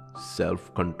 and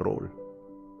self-control.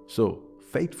 So,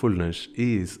 faithfulness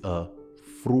is a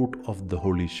fruit of the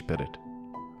Holy Spirit.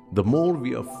 The more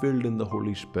we are filled in the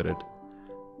Holy Spirit,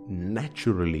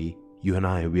 naturally, you and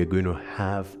I, we are going to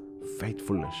have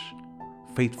faithfulness.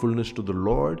 Faithfulness to the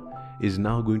Lord is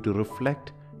now going to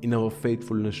reflect in our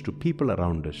faithfulness to people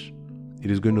around us.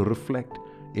 It is going to reflect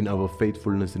in our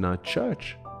faithfulness in our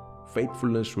church,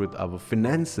 faithfulness with our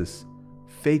finances,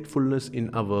 faithfulness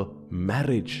in our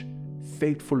marriage,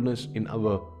 faithfulness in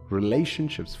our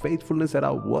relationships, faithfulness at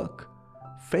our work,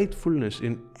 faithfulness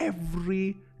in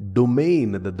every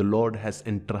domain that the Lord has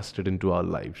entrusted into our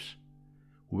lives.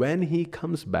 When He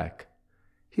comes back,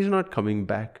 He's not coming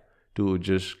back to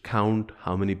just count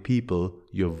how many people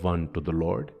you've won to the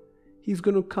Lord. He's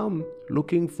going to come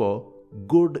looking for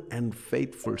good and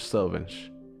faithful servants.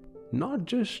 Not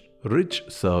just rich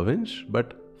servants,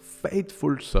 but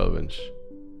faithful servants.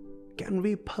 Can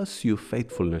we pursue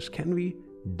faithfulness? Can we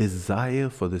desire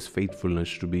for this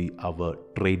faithfulness to be our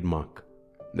trademark?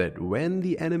 That when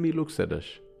the enemy looks at us,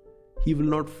 he will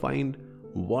not find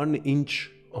 1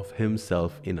 inch of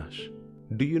himself in us.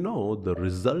 Do you know the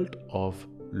result of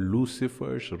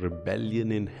Lucifer's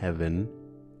rebellion in heaven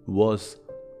was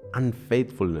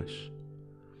unfaithfulness?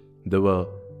 There were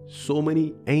so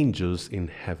many angels in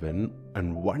heaven,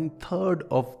 and 1/3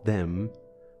 of them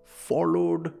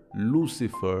followed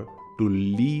Lucifer to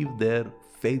leave their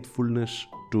faithfulness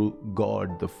to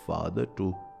God the Father,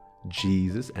 to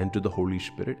Jesus, and to the Holy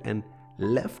Spirit, and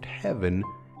left heaven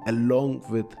along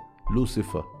with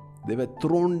Lucifer. They were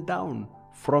thrown down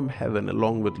from heaven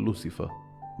along with Lucifer.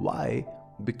 Why?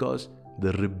 Because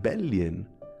the rebellion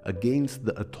against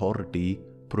the authority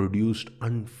produced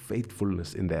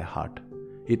unfaithfulness in their heart.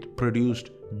 It produced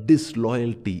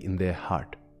disloyalty in their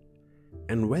heart.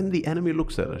 And when the enemy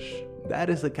looks at us, that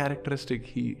is a characteristic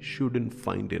he shouldn't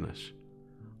find in us.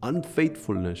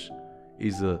 Unfaithfulness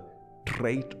is a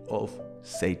trait of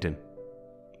Satan.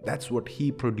 That's what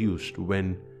he produced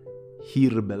when he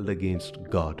rebelled against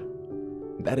God.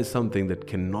 That is something that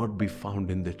cannot be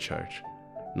found in the church.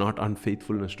 Not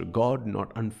unfaithfulness to God,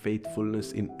 not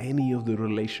unfaithfulness in any of the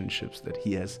relationships that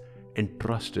He has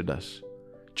entrusted us.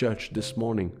 Church, this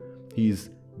morning, He is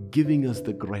giving us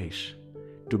the grace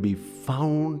to be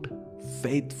found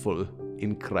faithful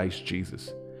in Christ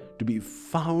Jesus, to be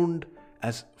found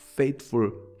as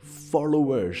faithful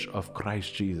followers of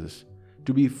Christ Jesus,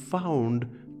 to be found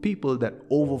people that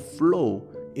overflow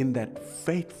in that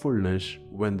faithfulness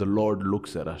when the Lord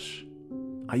looks at us.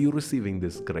 Are you receiving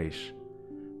this grace?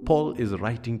 Paul is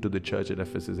writing to the church at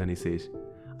Ephesus and he says,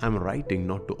 I'm writing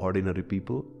not to ordinary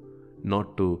people,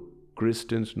 not to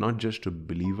Christians, not just to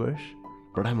believers,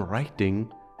 but I'm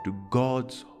writing to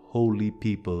God's holy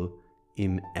people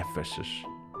in Ephesus.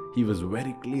 He was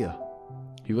very clear.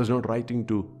 He was not writing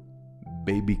to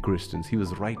baby Christians. He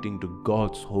was writing to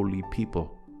God's holy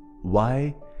people.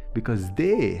 Why? Because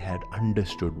they had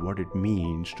understood what it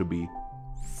means to be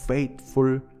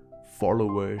faithful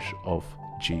followers of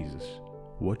Jesus.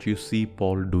 What you see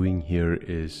Paul doing here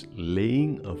is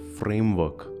laying a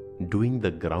framework, doing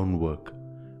the groundwork,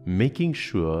 making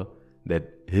sure that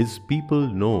his people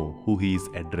know who he is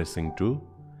addressing to.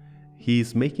 He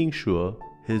is making sure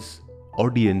his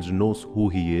audience knows who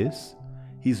he is.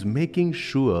 He's making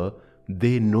sure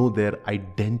they know their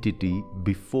identity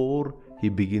before he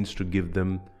begins to give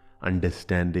them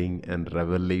understanding and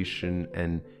revelation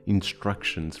and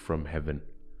instructions from heaven.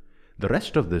 The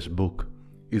rest of this book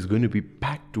is going to be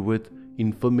packed with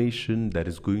information that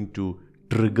is going to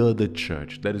trigger the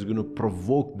church, that is going to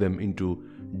provoke them into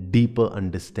deeper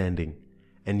understanding.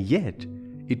 And yet,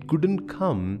 it couldn't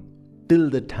come till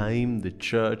the time the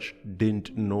church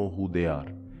didn't know who they are,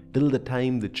 till the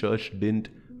time the church didn't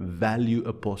value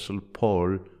Apostle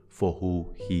Paul for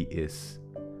who he is.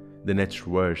 The next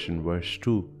verse, in verse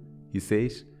 2, he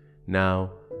says,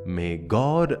 Now may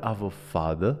God our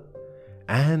Father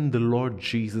and the Lord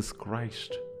Jesus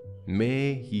Christ,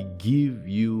 may He give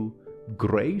you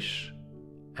grace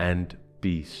and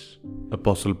peace.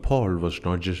 Apostle Paul was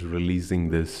not just releasing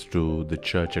this to the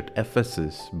church at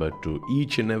Ephesus, but to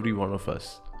each and every one of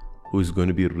us who is going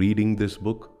to be reading this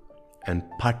book and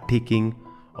partaking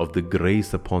of the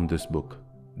grace upon this book.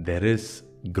 There is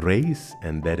grace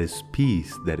and there is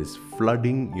peace that is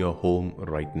flooding your home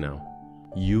right now.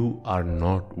 You are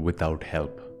not without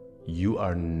help. You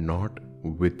are not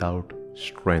without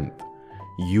strength.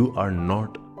 You are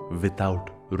not without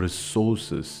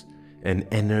resources and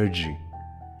energy.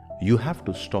 You have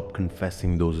to stop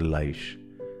confessing those lies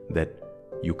that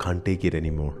you can't take it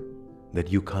anymore,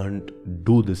 that you can't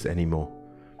do this anymore,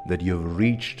 that you have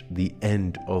reached the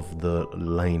end of the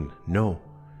line. No,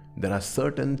 there are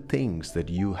certain things that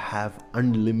you have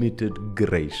unlimited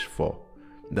grace for.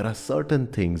 There are certain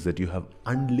things that you have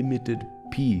unlimited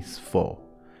peace for.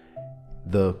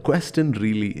 The question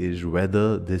really is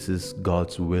whether this is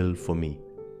God's will for me.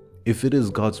 If it is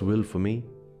God's will for me,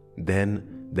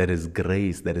 then there is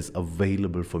grace that is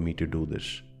available for me to do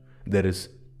this. There is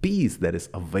peace that is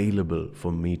available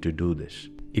for me to do this.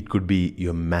 It could be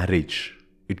your marriage.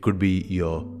 It could be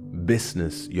your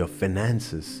business, your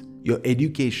finances, your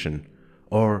education,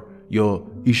 or your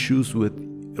issues with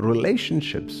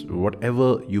relationships.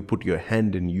 Whatever you put your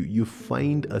hand in, you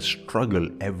find a struggle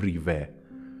everywhere.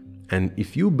 And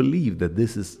if you believe that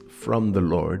this is from the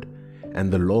Lord, and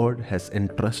the Lord has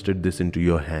entrusted this into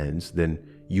your hands, then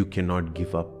you cannot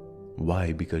give up.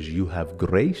 Why? Because you have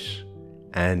grace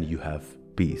and you have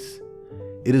peace.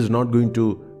 It is not going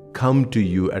to come to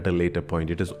you at a later point.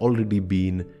 It has already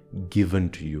been given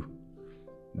to you.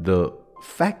 The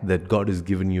fact that God has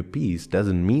given you peace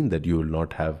doesn't mean that you will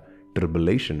not have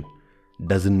tribulation,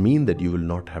 doesn't mean that you will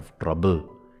not have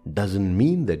trouble, doesn't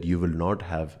mean that you will not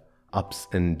have ups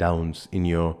and downs in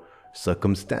your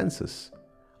circumstances.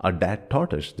 Our dad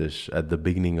taught us this at the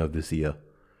beginning of this year,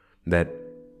 that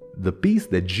the peace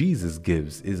that Jesus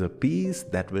gives is a peace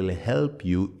that will help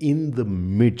you in the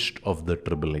midst of the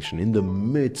tribulation, in the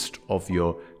midst of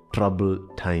your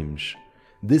troubled times.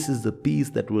 This is the peace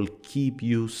that will keep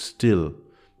you still.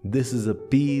 This is a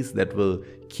peace that will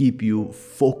keep you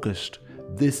focused.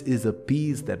 This is a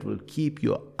peace that will keep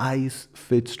your eyes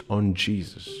fixed on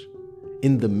Jesus.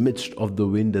 In the midst of the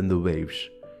wind and the waves,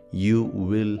 you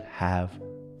will have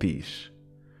peace.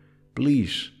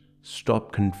 Please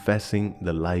stop confessing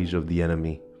the lies of the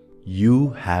enemy. You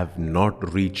have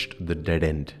not reached the dead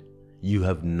end. You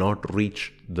have not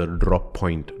reached the drop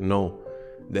point. No,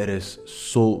 there is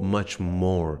so much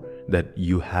more that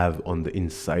you have on the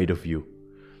inside of you.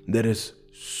 There is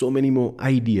so many more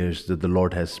ideas that the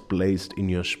Lord has placed in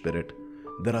your spirit.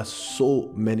 There are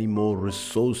so many more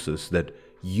resources that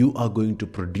you are going to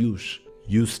produce.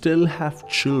 You still have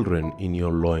children in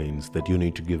your loins that you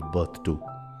need to give birth to.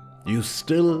 You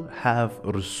still have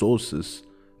resources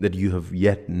that you have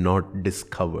yet not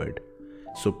discovered.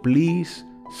 So please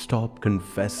stop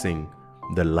confessing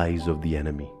the lies of the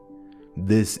enemy.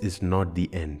 This is not the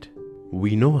end.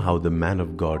 We know how the man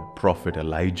of God, Prophet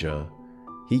Elijah,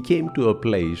 he came to a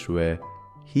place where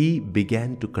he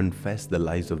began to confess the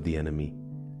lies of the enemy.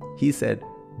 He said,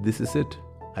 "This is it.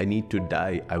 I need to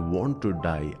die. I want to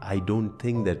die. I don't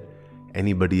think that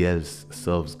anybody else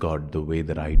serves God the way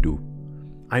that I do.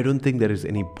 I don't think there is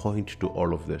any point to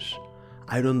all of this.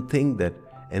 I don't think that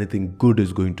anything good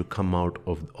is going to come out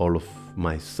of all of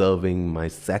my serving, my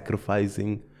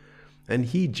sacrificing. And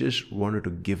he just wanted to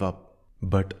give up.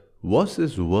 But was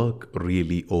his work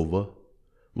really over?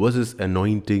 Was his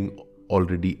anointing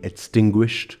already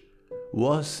extinguished?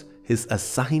 Was his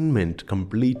assignment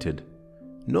completed?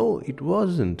 No, it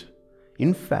wasn't.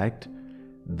 In fact,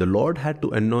 the Lord had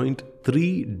to anoint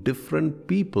 3 different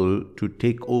people to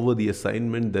take over the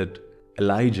assignment that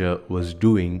Elijah was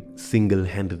doing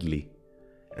single-handedly.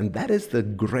 And that is the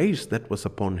grace that was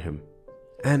upon him.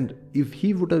 And if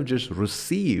he would have just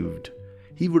received,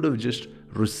 if he would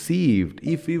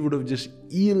have just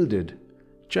yielded,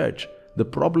 church, the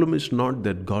problem is not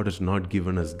that God has not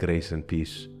given us grace and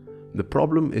peace. The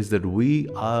problem is that we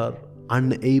are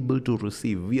unable to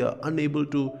receive. We are unable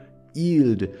to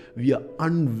yield. We are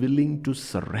unwilling to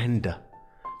surrender.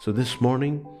 So this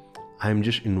morning, I am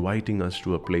just inviting us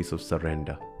to a place of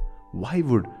surrender. Why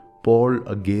would Paul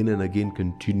again and again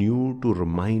continue to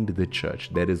remind the church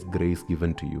there is grace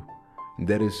given to you?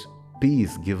 There is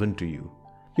peace given to you.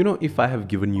 You know, if I have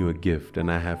given you a gift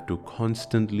and I have to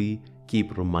constantly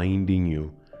keep reminding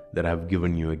you that I've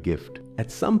given you a gift,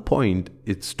 at some point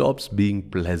it stops being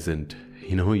pleasant.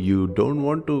 You don't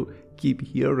want to keep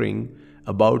hearing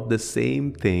about the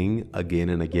same thing again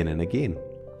and again and again.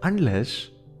 Unless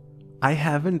I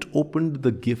haven't opened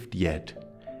the gift yet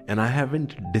and I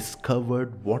haven't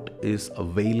discovered what is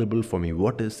available for me,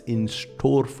 what is in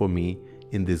store for me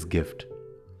in this gift.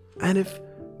 And if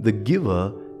the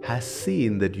giver has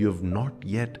seen that you have not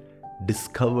yet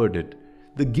discovered it,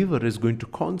 the giver is going to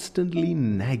constantly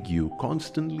nag you,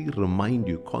 constantly remind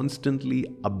you, constantly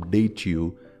update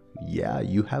you. Yeah,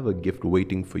 you have a gift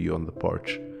waiting for you on the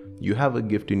porch. You have a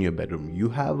gift in your bedroom. You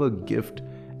have a gift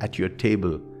at your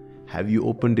table. Have you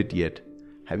opened it yet?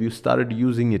 Have you started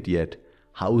using it yet?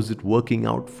 How is it working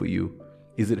out for you?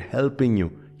 Is it helping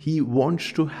you? He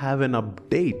wants to have an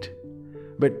update.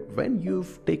 But when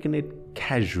you've taken it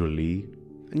casually,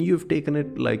 and you've taken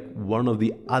it like one of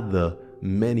the other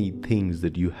many things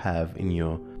that you have in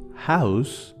your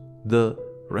house, the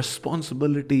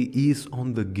responsibility is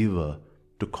on the giver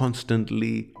to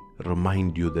constantly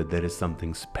remind you that there is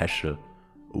something special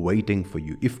waiting for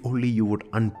you. If only you would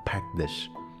unpack this,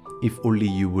 if only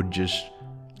you would just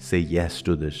say yes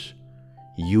to this,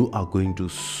 you are going to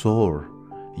soar,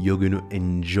 you're going to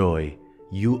enjoy,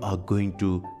 you are going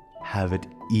to have it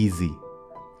easy.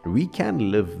 We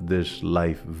can live this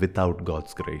life without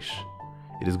God's grace.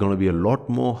 It is going to be a lot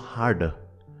more harder.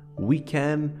 We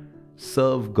can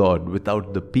serve God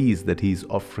without the peace that He's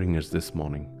offering us this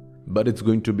morning. But it's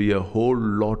going to be a whole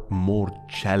lot more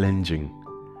challenging.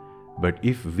 But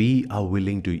if we are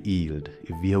willing to yield,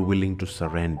 if we are willing to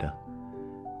surrender,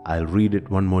 I'll read it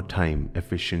one more time,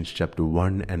 Ephesians chapter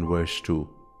 1 and verse 2.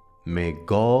 May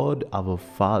God our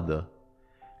Father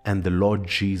and the Lord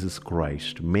Jesus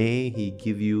Christ, may He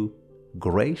give you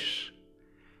grace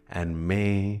and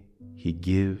may He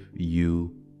give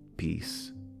you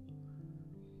peace.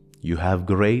 You have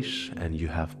grace and you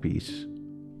have peace.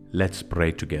 Let's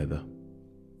pray together.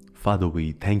 Father,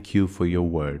 we thank you for your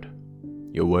word.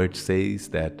 Your word says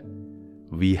that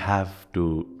we have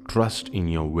to trust in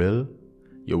your will.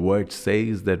 Your word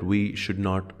says that we should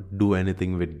not do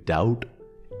anything with doubt.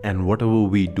 And whatever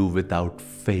we do without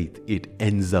faith, it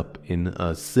ends up in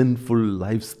a sinful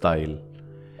lifestyle.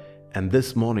 And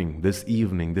this morning, this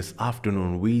evening, this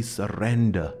afternoon, we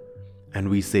surrender and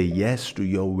we say yes to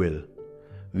your will.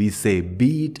 We say,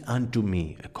 be it unto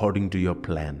me according to your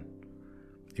plan.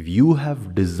 If you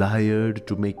have desired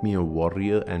to make me a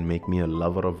warrior and make me a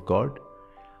lover of God,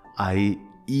 I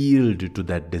yield to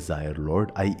that desire,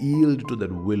 Lord. I yield to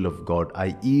that will of God.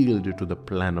 I yield to the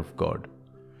plan of God.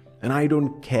 And I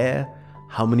don't care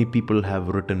how many people have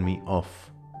written me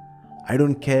off. I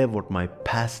don't care what my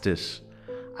past is.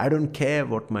 I don't care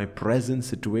what my present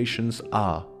situations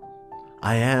are.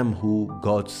 I am who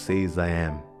God says I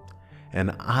am.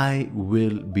 And I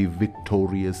will be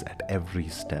victorious at every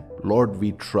step. Lord,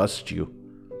 we trust you.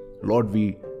 Lord,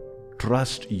 we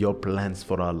trust your plans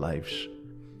for our lives.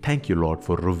 Thank you, Lord,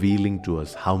 for revealing to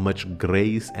us how much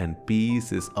grace and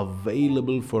peace is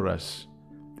available for us.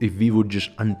 If we would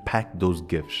just unpack those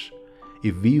gifts,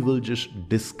 if we will just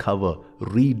discover,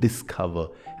 rediscover,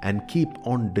 and keep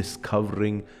on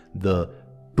discovering the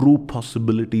true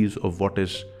possibilities of what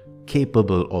is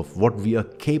capable of, what we are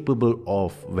capable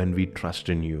of when we trust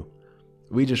in you.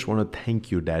 We just want to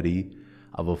thank you, Daddy,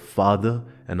 our Father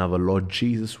and our Lord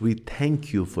Jesus. We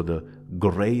thank you for the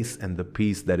grace and the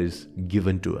peace that is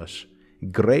given to us.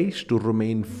 Grace to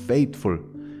remain faithful,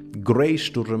 grace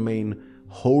to remain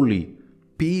holy,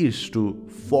 peace to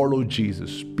follow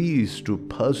Jesus, peace to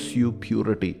pursue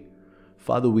purity.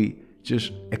 Father, we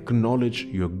just acknowledge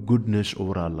your goodness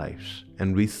over our lives,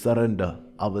 and we surrender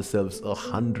ourselves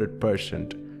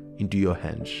 100% into your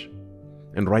hands.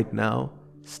 And right now,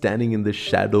 standing in the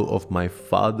shadow of my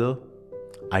Father,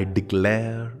 I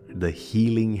declare the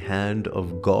healing hand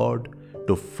of God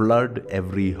to flood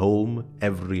every home,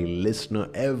 every listener,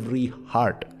 every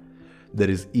heart that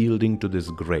is yielding to this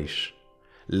grace.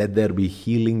 Let there be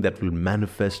healing that will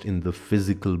manifest in the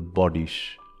physical bodies.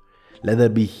 Let there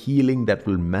be healing that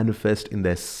will manifest in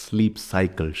their sleep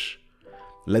cycles.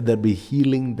 Let there be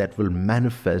healing that will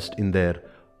manifest in their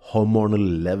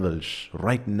hormonal levels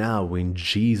right now in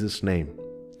Jesus' name.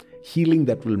 Healing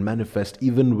that will manifest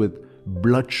even with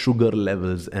blood sugar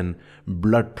levels and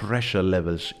blood pressure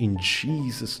levels in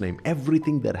Jesus' name.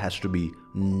 Everything that has to be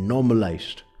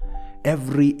normalized.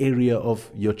 Every area of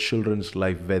your children's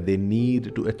life where they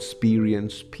need to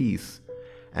experience peace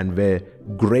and where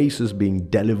grace is being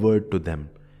delivered to them,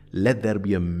 let there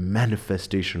be a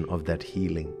manifestation of that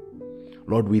healing.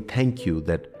 Lord, we thank you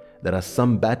that there are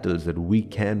some battles that we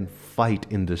can fight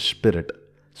in the spirit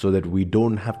so that we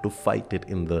don't have to fight it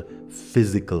in the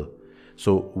physical.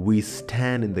 So we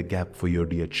stand in the gap for your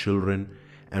dear children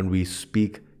and we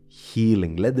speak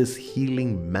healing. Let this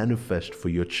healing manifest for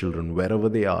your children wherever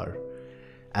they are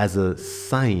as a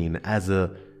sign, as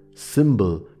a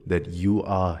symbol that you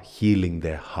are healing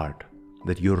their heart,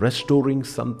 that you're restoring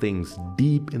some things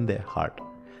deep in their heart,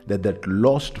 that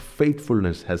lost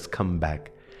faithfulness has come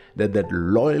back, that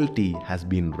loyalty has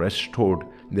been restored,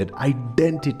 that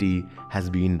identity has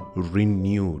been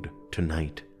renewed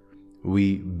tonight.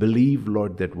 We believe,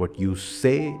 Lord, that what you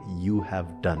say, you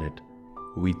have done it.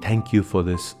 We thank you for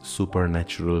this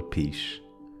supernatural peace.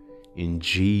 In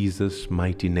Jesus'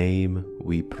 mighty name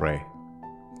we pray.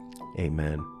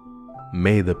 Amen.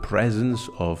 May the presence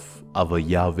of our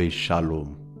Yahweh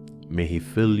Shalom, may He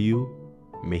fill you,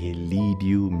 may He lead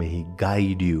you, may He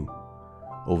guide you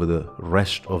over the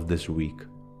rest of this week.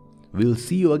 We'll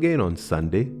see you again on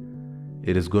Sunday.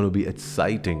 It is going to be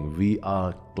exciting. We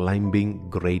are climbing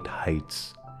great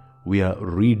heights. We are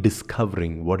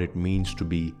rediscovering what it means to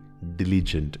be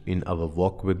diligent in our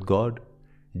walk with God,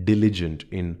 diligent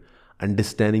in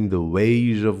understanding the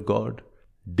ways of God,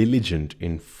 diligent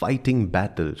in fighting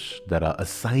battles that are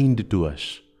assigned to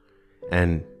us,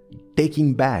 and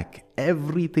taking back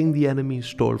everything the enemy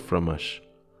stole from us.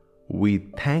 We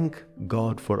thank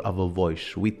God for our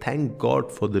voice. We thank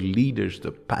God for the leaders,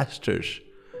 the pastors,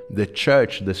 the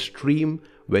church, the stream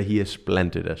where He has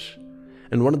planted us.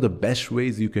 And one of the best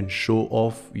ways you can show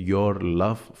off your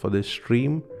love for this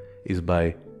stream is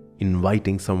by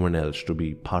inviting someone else to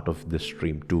be part of this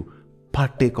stream, to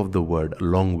partake of the word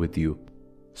along with you.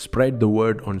 Spread the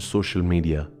word on social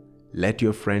media. Let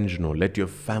your friends know, let your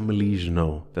families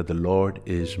know that the Lord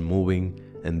is moving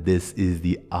and this is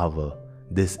the hour,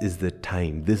 this is the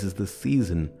time, this is the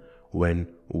season when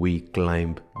we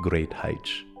climb great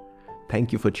heights.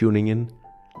 Thank you for tuning in.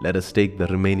 Let us take the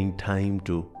remaining time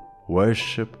to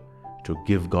worship, to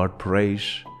give God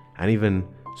praise, and even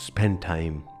spend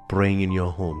time praying in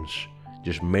your homes.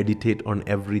 Just meditate on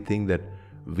everything that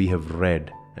we have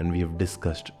read and we have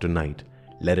discussed tonight.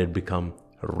 Let it become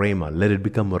Rhema. Let it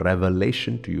become a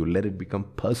revelation to you. Let it become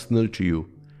personal to you.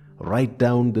 Write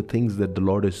down the things that the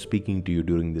Lord is speaking to you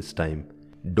during this time.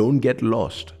 Don't get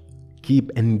lost.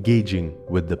 Keep engaging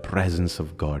with the presence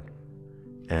of God.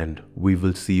 And we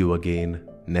will see you again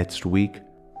next week.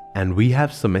 And we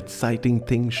have some exciting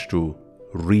things to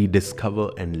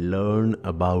rediscover and learn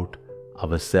about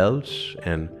ourselves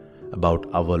and about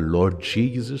our Lord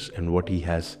Jesus and what He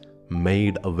has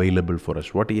made available for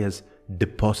us, what He has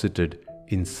deposited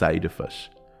inside of us.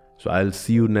 So I'll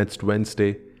see you next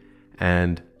Wednesday,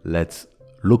 and let's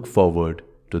look forward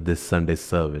to this Sunday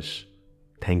service.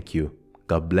 Thank you.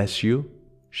 God bless you.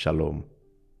 Shalom.